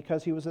Bethlehem,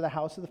 because he was of the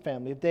house of the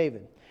family of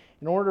David,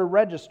 in order to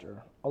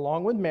register,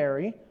 along with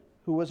Mary,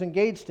 who was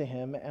engaged to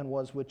him and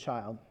was with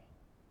child.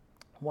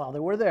 While they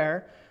were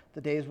there,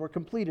 the days were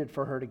completed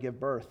for her to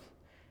give birth.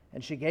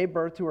 And she gave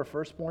birth to her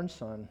firstborn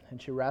son,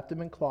 and she wrapped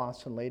him in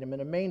cloths and laid him in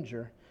a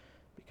manger,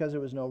 because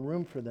there was no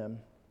room for them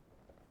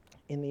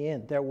in the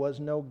inn. There was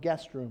no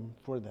guest room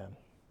for them.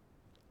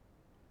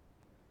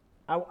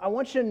 I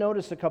want you to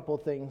notice a couple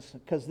of things,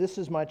 because this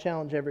is my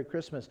challenge every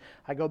Christmas.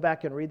 I go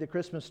back and read the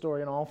Christmas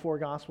story in all four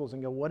Gospels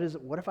and go, what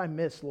have I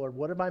missed, Lord?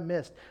 What have I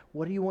missed?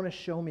 What do you want to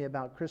show me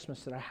about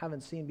Christmas that I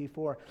haven't seen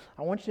before?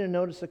 I want you to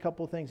notice a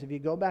couple of things. If you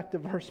go back to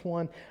verse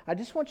 1, I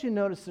just want you to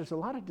notice there's a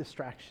lot of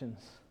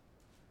distractions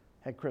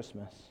at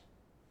Christmas.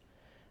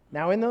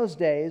 Now in those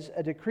days,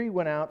 a decree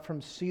went out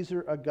from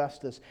Caesar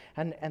Augustus,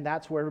 and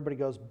that's where everybody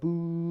goes,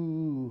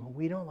 boo,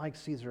 we don't like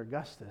Caesar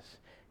Augustus.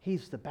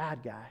 He's the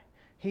bad guy.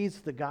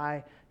 He's the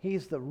guy,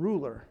 he's the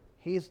ruler.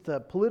 He's the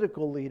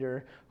political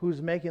leader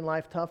who's making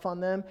life tough on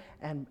them,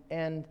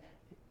 and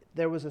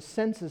there was a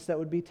census that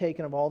would be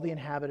taken of all the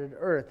inhabited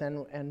earth.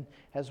 And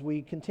as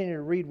we continue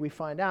to read, we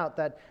find out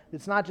that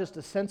it's not just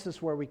a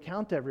census where we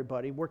count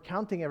everybody. We're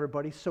counting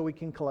everybody so we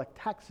can collect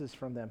taxes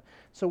from them.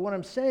 So what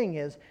I'm saying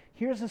is,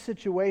 here's a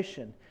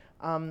situation.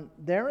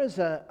 There is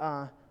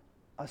a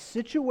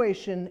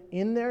situation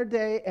in their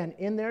day and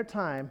in their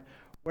time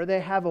where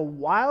they have a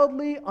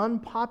wildly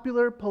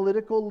unpopular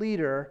political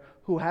leader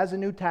who has a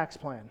new tax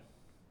plan.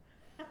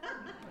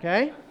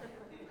 Okay?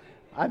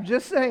 I'm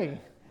just saying.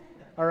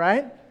 All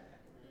right?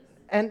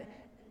 And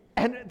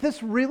And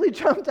this really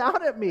jumped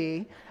out at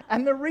me.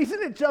 And the reason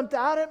it jumped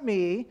out at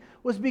me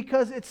was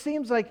because it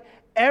seems like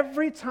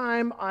every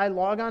time I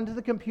log onto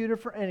the computer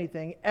for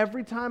anything,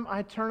 every time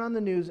I turn on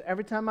the news,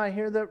 every time I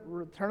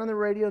turn on the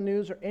radio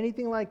news or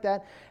anything like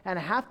that, and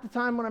half the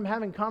time when I'm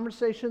having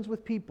conversations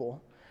with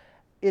people,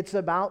 it's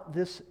about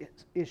this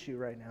issue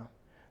right now.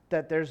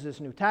 That there's this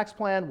new tax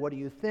plan, what do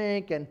you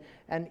think? And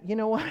you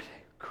know what? It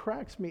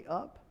cracks me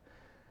up.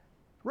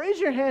 Raise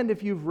your hand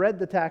if you've read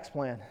the tax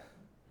plan.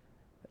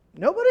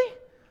 Nobody?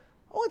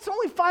 Oh, it's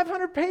only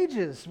 500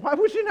 pages. Why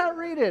would you not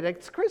read it?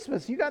 It's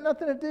Christmas. You got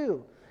nothing to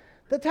do.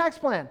 The tax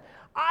plan.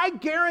 I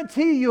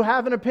guarantee you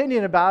have an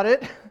opinion about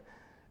it.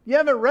 You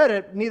haven't read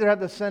it. Neither have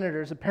the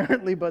senators,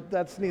 apparently, but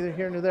that's neither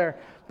here nor there.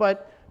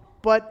 But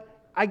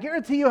I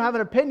guarantee you have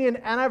an opinion,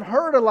 and I've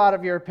heard a lot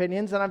of your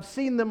opinions, and I've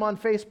seen them on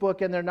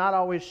Facebook, and they're not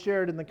always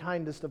shared in the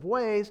kindest of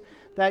ways,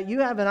 that you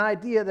have an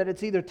idea that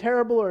it's either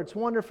terrible or it's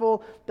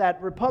wonderful,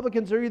 that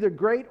Republicans are either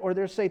great or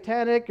they're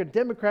satanic, or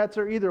Democrats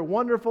are either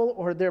wonderful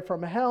or they're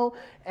from hell,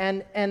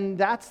 and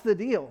that's the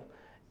deal.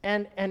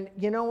 And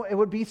you know, it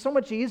would be so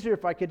much easier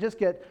if I could just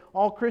get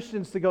all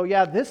Christians to go,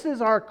 yeah, this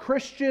is our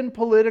Christian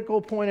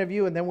political point of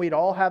view, and then we'd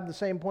all have the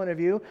same point of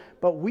view,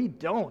 but we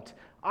don't.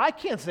 I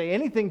can't say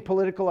anything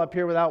political up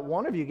here without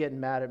one of you getting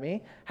mad at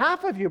me.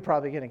 Half of you are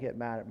probably going to get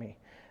mad at me.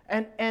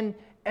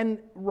 And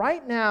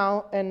right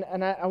now,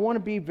 and I want to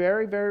be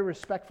very, very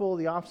respectful of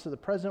the office of the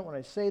president when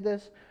I say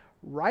this,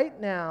 right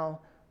now,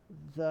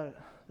 the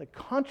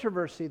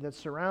controversy that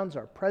surrounds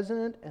our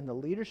president and the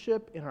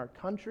leadership in our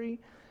country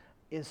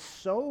is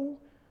so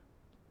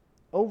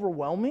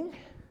overwhelming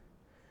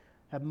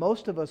that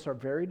most of us are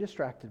very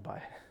distracted by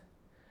it.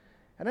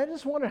 And I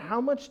just wonder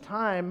how much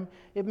time,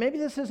 if maybe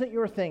this isn't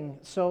your thing,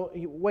 so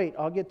wait,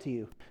 I'll get to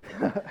you.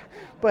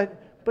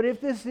 But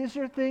if this is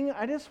your thing,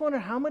 I just wonder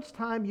how much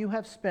time you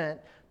have spent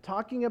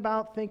talking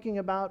about, thinking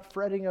about,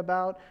 fretting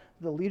about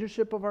the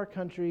leadership of our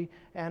country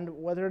and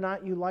whether or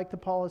not you like the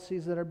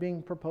policies that are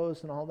being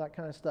proposed and all that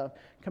kind of stuff,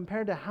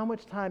 compared to how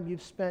much time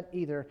you've spent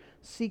either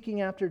seeking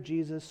after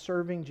Jesus,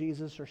 serving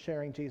Jesus, or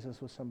sharing Jesus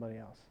with somebody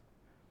else.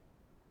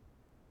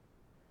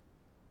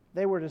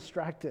 They were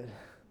distracted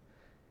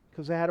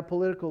because they had a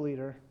political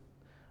leader,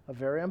 a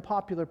very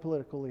unpopular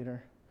political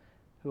leader,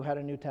 who had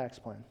a new tax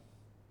plan.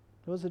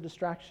 It was a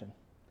distraction.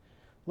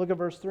 Look at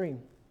verse 3.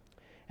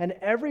 And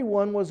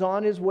everyone was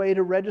on his way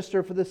to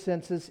register for the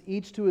census,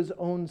 each to his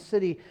own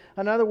city.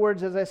 In other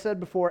words, as I said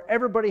before,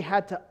 everybody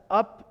had to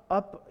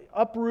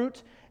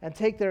uproot and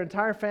take their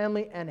entire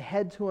family and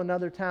head to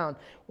another town,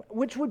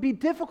 which would be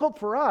difficult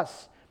for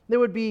us. There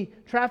would be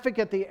traffic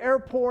at the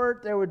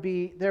airport. There would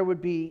be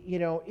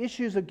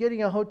issues of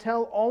getting a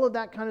hotel, all of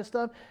that kind of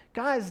stuff.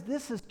 Guys,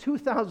 this is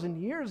 2,000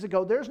 years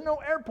ago. There's no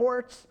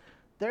airports.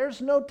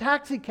 There's no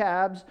taxi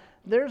cabs.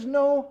 There's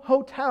no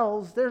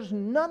hotels. There's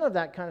none of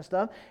that kind of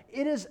stuff.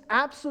 It is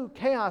absolute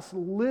chaos,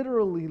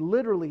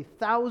 literally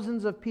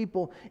thousands of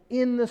people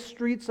in the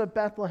streets of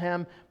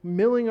Bethlehem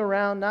milling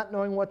around, not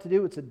knowing what to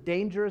do. It's a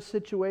dangerous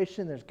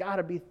situation. There's got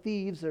to be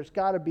thieves. There's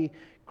got to be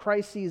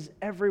crises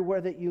everywhere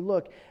that you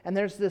look. And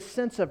there's this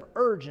sense of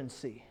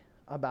urgency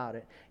about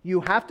it. You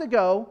have to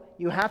go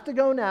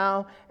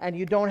now, and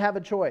you don't have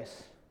a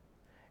choice.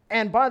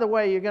 And by the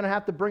way, you're going to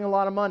have to bring a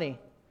lot of money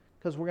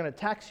because we're going to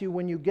tax you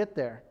when you get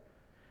there.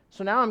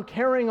 So now I'm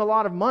carrying a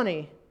lot of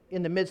money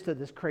in the midst of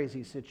this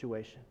crazy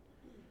situation.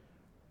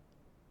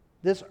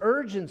 This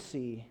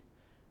urgency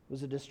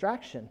was a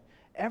distraction.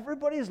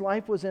 Everybody's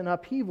life was in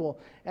upheaval.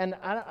 And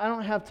I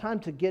don't have time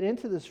to get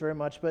into this very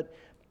much, but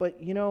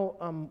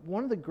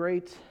one of the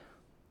great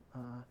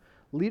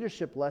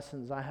leadership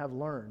lessons I have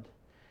learned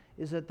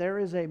is that there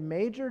is a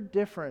major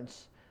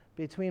difference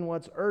between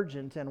what's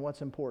urgent and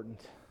what's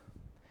important.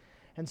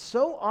 And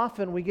so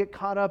often we get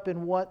caught up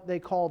in what they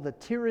call the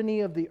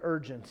tyranny of the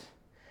urgent,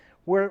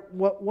 where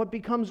what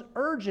becomes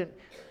urgent,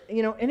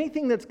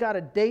 anything that's got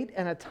a date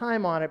and a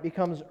time on it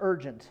becomes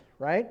urgent,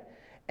 right?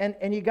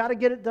 And you got to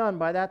get it done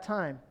by that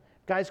time.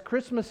 Guys,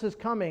 Christmas is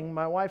coming.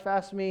 My wife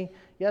asked me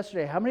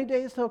yesterday, how many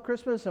days till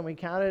Christmas? And we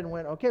counted and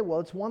went, okay, well,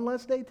 it's one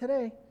less day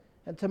today.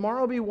 And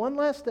tomorrow will be one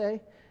less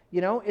day.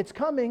 It's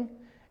coming.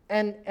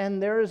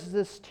 And there is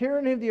this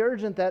tyranny of the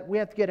urgent that we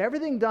have to get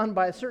everything done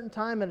by a certain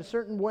time in a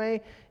certain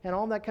way and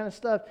all that kind of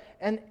stuff.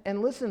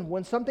 And listen,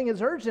 when something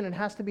is urgent, it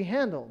has to be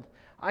handled.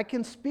 I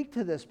can speak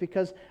to this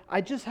because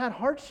I just had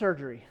heart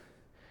surgery.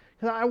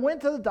 I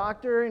went to the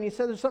doctor and he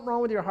said, there's something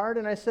wrong with your heart.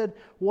 And I said,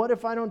 what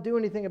if I don't do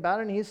anything about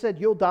it? And he said,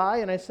 you'll die.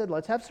 And I said,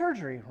 let's have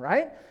surgery,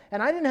 right?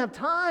 And I didn't have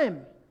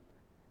time.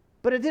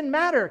 But it didn't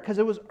matter because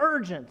it was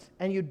urgent.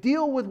 And you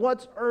deal with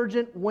what's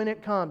urgent when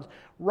it comes.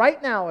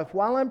 Right now, if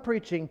while I'm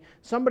preaching,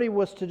 somebody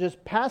was to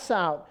just pass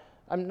out,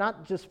 I'm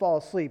not just fall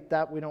asleep,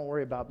 that we don't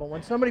worry about. But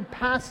when somebody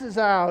passes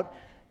out,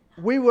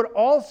 we would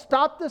all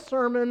stop the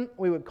sermon.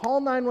 We would call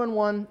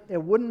 911.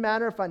 It wouldn't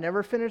matter if I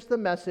never finished the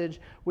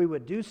message. We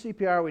would do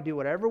CPR. We'd do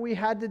whatever we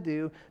had to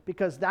do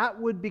because that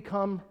would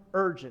become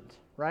urgent,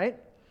 right?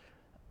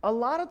 A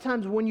lot of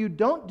times when you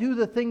don't do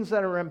the things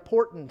that are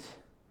important,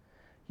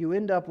 you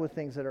end up with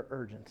things that are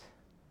urgent.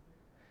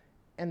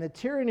 And the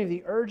tyranny of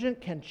the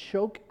urgent can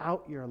choke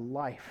out your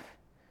life.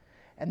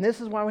 And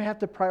this is why we have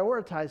to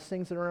prioritize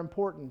things that are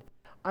important.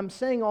 I'm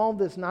saying all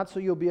this not so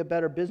you'll be a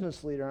better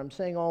business leader. I'm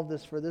saying all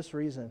this for this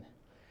reason.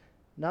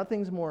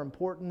 Nothing's more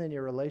important than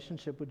your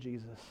relationship with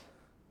Jesus.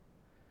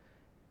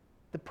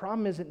 The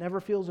problem is it never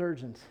feels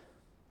urgent.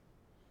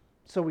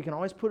 So we can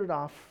always put it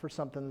off for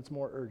something that's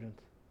more urgent.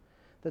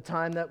 The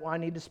time that I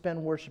need to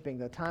spend worshiping,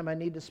 the time I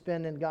need to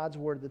spend in God's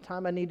Word, the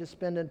time I need to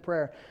spend in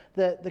prayer,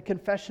 the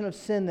confession of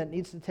sin that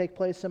needs to take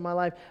place in my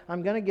life.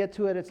 I'm going to get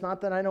to it. It's not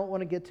that I don't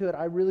want to get to it.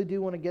 I really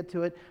do want to get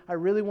to it. I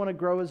really want to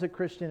grow as a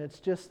Christian. It's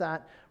just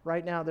that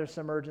right now there's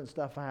some urgent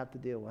stuff I have to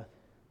deal with.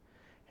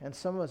 And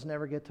some of us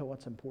never get to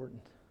what's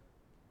important.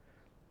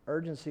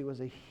 Urgency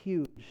was a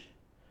huge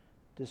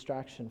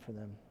distraction for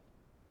them.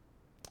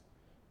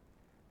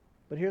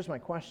 But here's my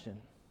question.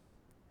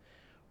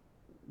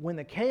 When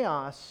the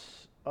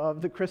chaos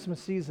of the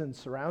Christmas season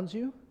surrounds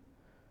you,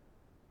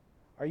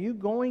 are you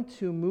going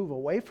to move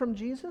away from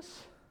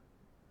Jesus?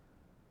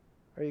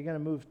 Or are you going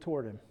to move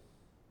toward him?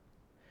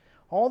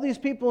 All these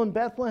people in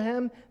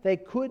Bethlehem, they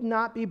could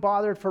not be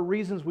bothered for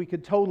reasons we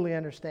could totally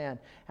understand.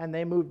 And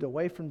they moved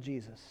away from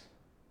Jesus.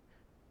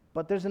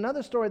 But there's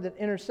another story that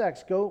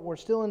intersects. We're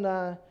still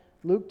in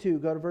Luke 2.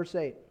 Go to verse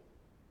 8.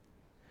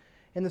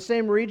 In the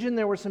same region,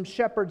 there were some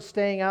shepherds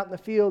staying out in the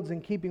fields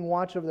and keeping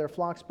watch over their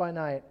flocks by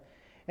night.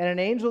 And an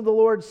angel of the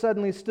Lord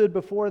suddenly stood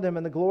before them,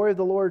 and the glory of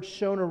the Lord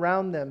shone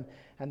around them,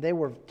 and they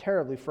were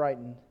terribly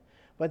frightened.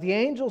 But the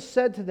angel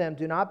said to them,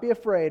 "Do not be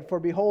afraid,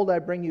 for behold, I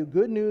bring you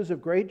good news of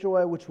great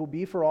joy, which will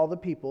be for all the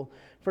people.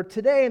 For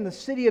today in the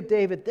city of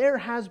David there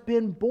has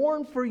been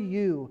born for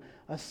you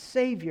a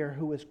Savior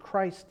who is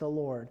Christ the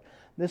Lord.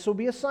 This will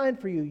be a sign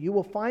for you. You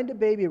will find a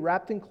baby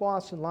wrapped in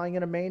cloths and lying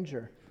in a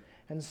manger."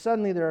 And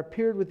suddenly there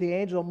appeared with the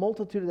angel a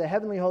multitude of the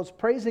heavenly hosts,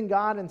 praising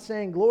God and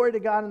saying, "Glory to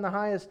God in the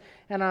highest,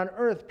 and on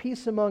earth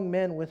peace among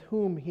men with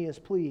whom he is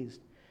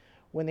pleased."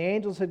 When the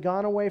angels had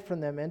gone away from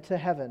them into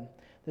heaven,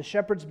 the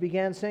shepherds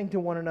began saying to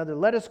one another,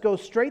 "Let us go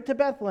straight to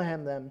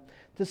Bethlehem then,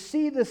 to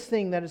see this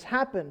thing that has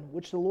happened,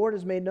 which the Lord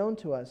has made known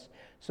to us."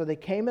 So they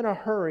came in a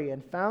hurry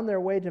and found their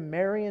way to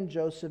Mary and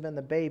Joseph and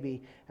the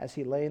baby as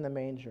he lay in the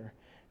manger.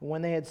 And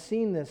when they had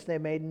seen this, they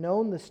made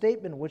known the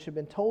statement which had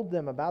been told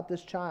them about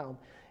this child.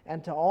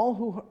 And to all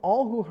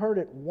who heard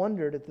it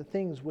wondered at the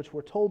things which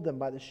were told them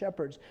by the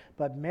shepherds.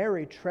 But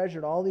Mary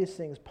treasured all these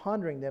things,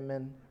 pondering them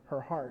in her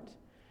heart.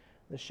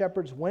 The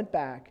shepherds went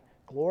back,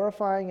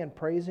 glorifying and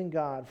praising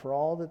God for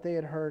all that they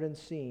had heard and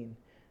seen,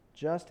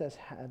 just as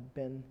had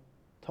been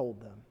told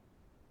them.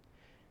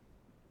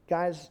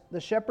 Guys,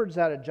 the shepherds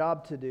had a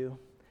job to do.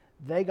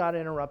 They got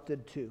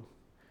interrupted too.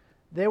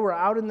 They were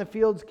out in the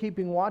fields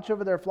keeping watch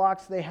over their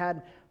flocks. They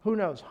had, who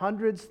knows,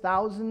 hundreds,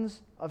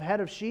 thousands of head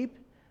of sheep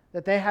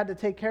that they had to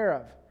take care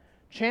of.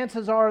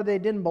 Chances are they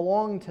didn't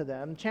belong to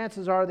them.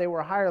 Chances are they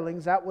were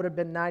hirelings. That would have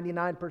been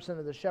 99%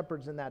 of the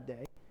shepherds in that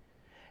day.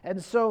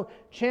 And so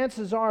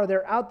chances are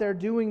they're out there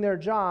doing their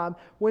job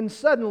when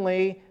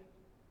suddenly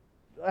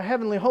a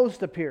heavenly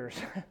host appears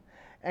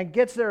and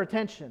gets their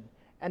attention.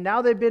 And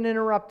now they've been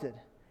interrupted.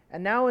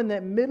 And now in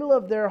the middle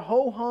of their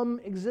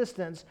ho-hum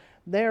existence,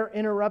 they're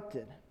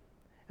interrupted.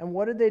 And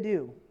what did they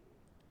do?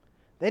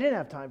 They didn't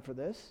have time for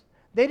this.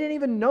 They didn't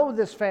even know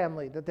this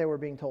family that they were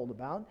being told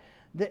about.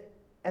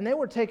 And they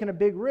were taking a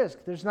big risk.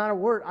 There's not a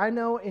word. I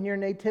know in your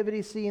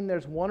nativity scene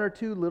there's one or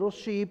two little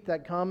sheep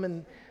that come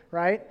and,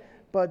 right?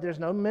 But there's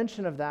no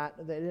mention of that.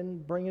 They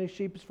didn't bring any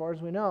sheep as far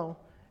as we know.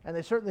 And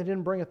they certainly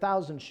didn't bring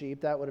 1,000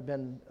 sheep. That would have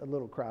been a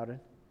little crowded,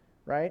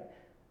 right?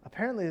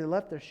 Apparently they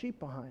left their sheep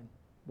behind.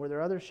 Were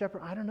there other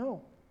shepherds? I don't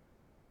know.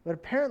 But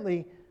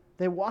apparently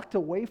they walked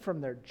away from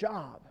their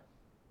job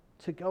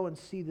to go and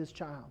see this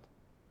child.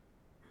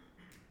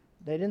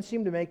 They didn't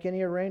seem to make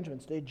any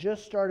arrangements. They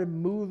just started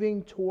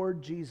moving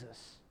toward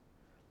Jesus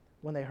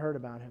when they heard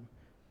about him.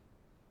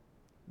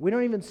 We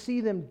don't even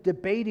see them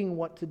debating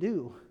what to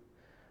do.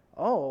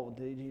 Oh,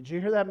 did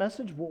you hear that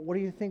message? What do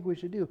you think we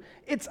should do?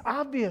 It's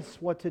obvious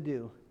what to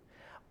do.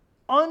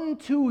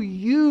 Unto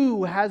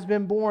you has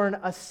been born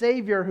a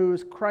Savior who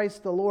is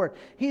Christ the Lord.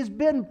 He's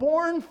been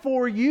born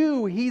for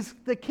you. He's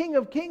the King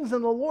of Kings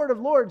and the Lord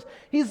of Lords.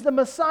 He's the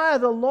Messiah,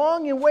 the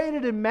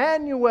long-awaited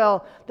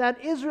Emmanuel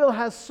that Israel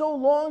has so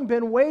long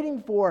been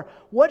waiting for.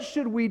 What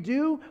should we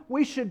do?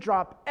 We should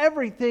drop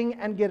everything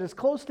and get as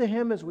close to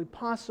him as we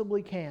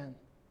possibly can.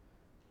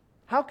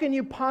 How can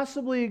you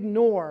possibly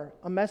ignore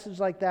a message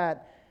like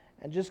that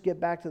and just get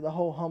back to the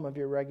ho-hum of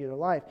your regular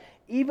life?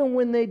 Even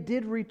when they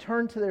did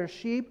return to their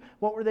sheep,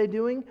 what were they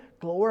doing?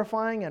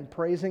 Glorifying and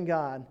praising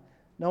God.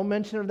 No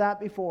mention of that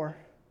before.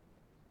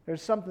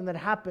 There's something that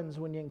happens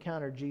when you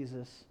encounter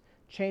Jesus.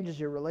 Changes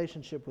your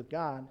relationship with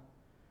God.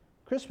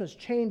 Christmas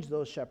changed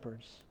those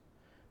shepherds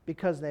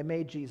because they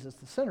made Jesus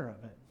the center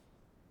of it.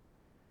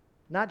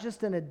 Not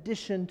just an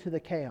addition to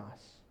the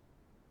chaos.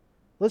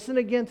 Listen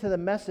again to the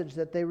message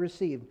that they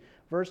received.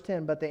 Verse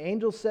 10, but the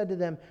angel said to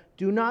them,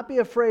 "Do not be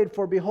afraid,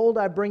 for behold,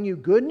 I bring you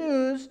good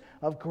news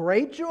of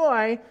great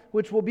joy,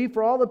 which will be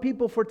for all the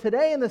people. For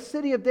today in the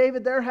city of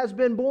David there has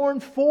been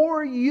born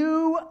for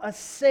you a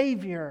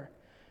Savior,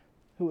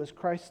 who is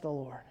Christ the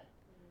Lord.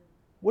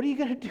 What are you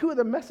going to do with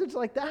a message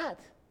like that?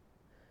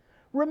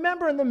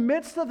 Remember, in the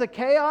midst of the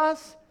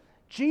chaos,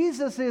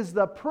 Jesus is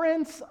the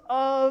Prince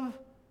of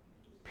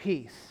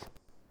Peace.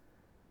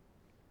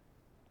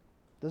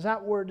 Does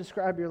that word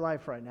describe your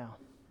life right now?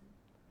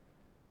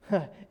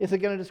 Is it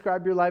going to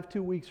describe your life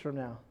 2 weeks from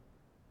now?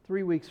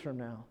 3 weeks from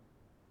now?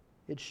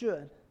 It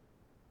should.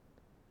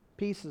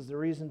 Peace is the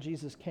reason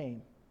Jesus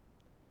came.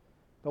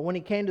 But when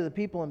he came to the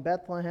people in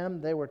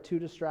Bethlehem, they were too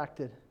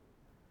distracted.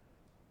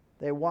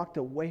 They walked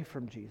away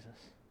from Jesus.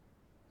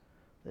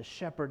 The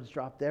shepherds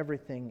dropped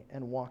everything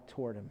and walked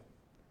toward him.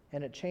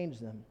 And it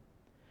changed them.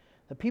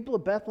 The people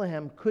of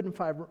Bethlehem couldn't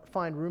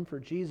find room for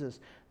Jesus.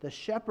 The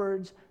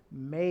shepherds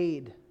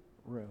made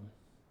room.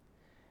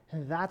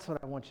 And that's what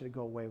I want you to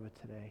go away with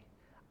today.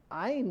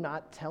 I'm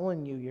not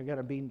telling you you're going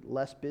to be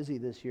less busy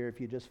this year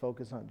if you just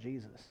focus on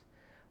Jesus.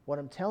 What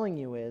I'm telling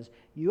you is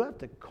you have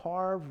to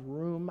carve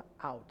room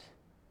out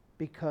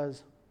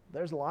because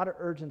there's a lot of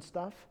urgent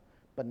stuff,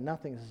 but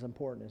nothing is as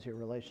important as your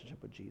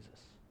relationship with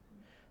Jesus.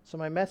 So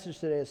my message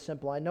today is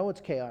simple. I know it's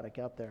chaotic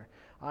out there.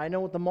 I know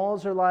what the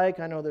malls are like.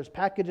 I know there's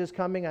packages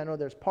coming. I know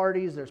there's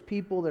parties, there's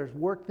people, there's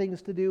work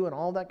things to do and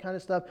all that kind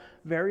of stuff.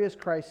 Various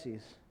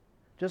crises.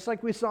 Just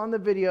like we saw in the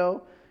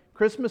video,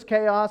 Christmas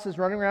chaos is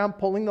running around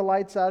pulling the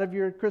lights out of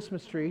your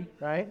Christmas tree,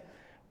 right?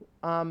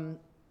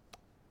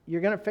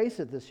 You're going to face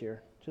it this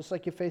year, just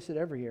like you face it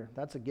every year.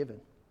 That's a given.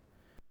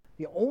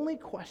 The only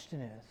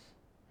question is,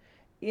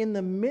 in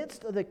the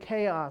midst of the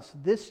chaos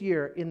this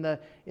year, in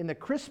the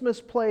Christmas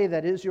play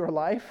that is your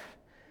life,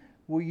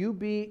 will you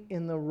be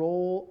in the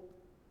role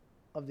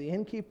of the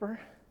innkeeper,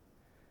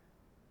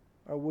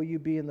 or will you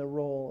be in the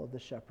role of the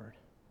shepherd?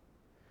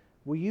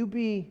 Will you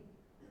be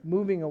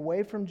moving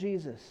away from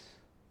Jesus,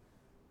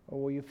 or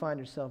will you find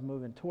yourself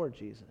moving toward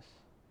Jesus?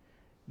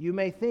 You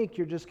may think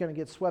you're just going to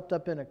get swept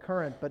up in a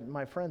current, but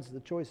my friends,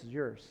 the choice is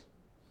yours.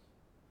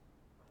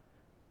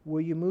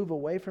 Will you move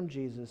away from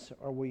Jesus,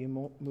 or will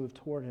you move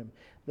toward him?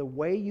 The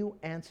way you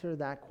answer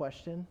that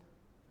question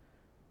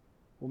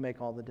will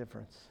make all the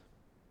difference.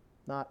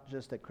 Not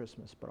just at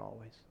Christmas, but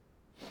always.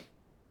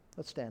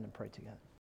 Let's stand and pray together.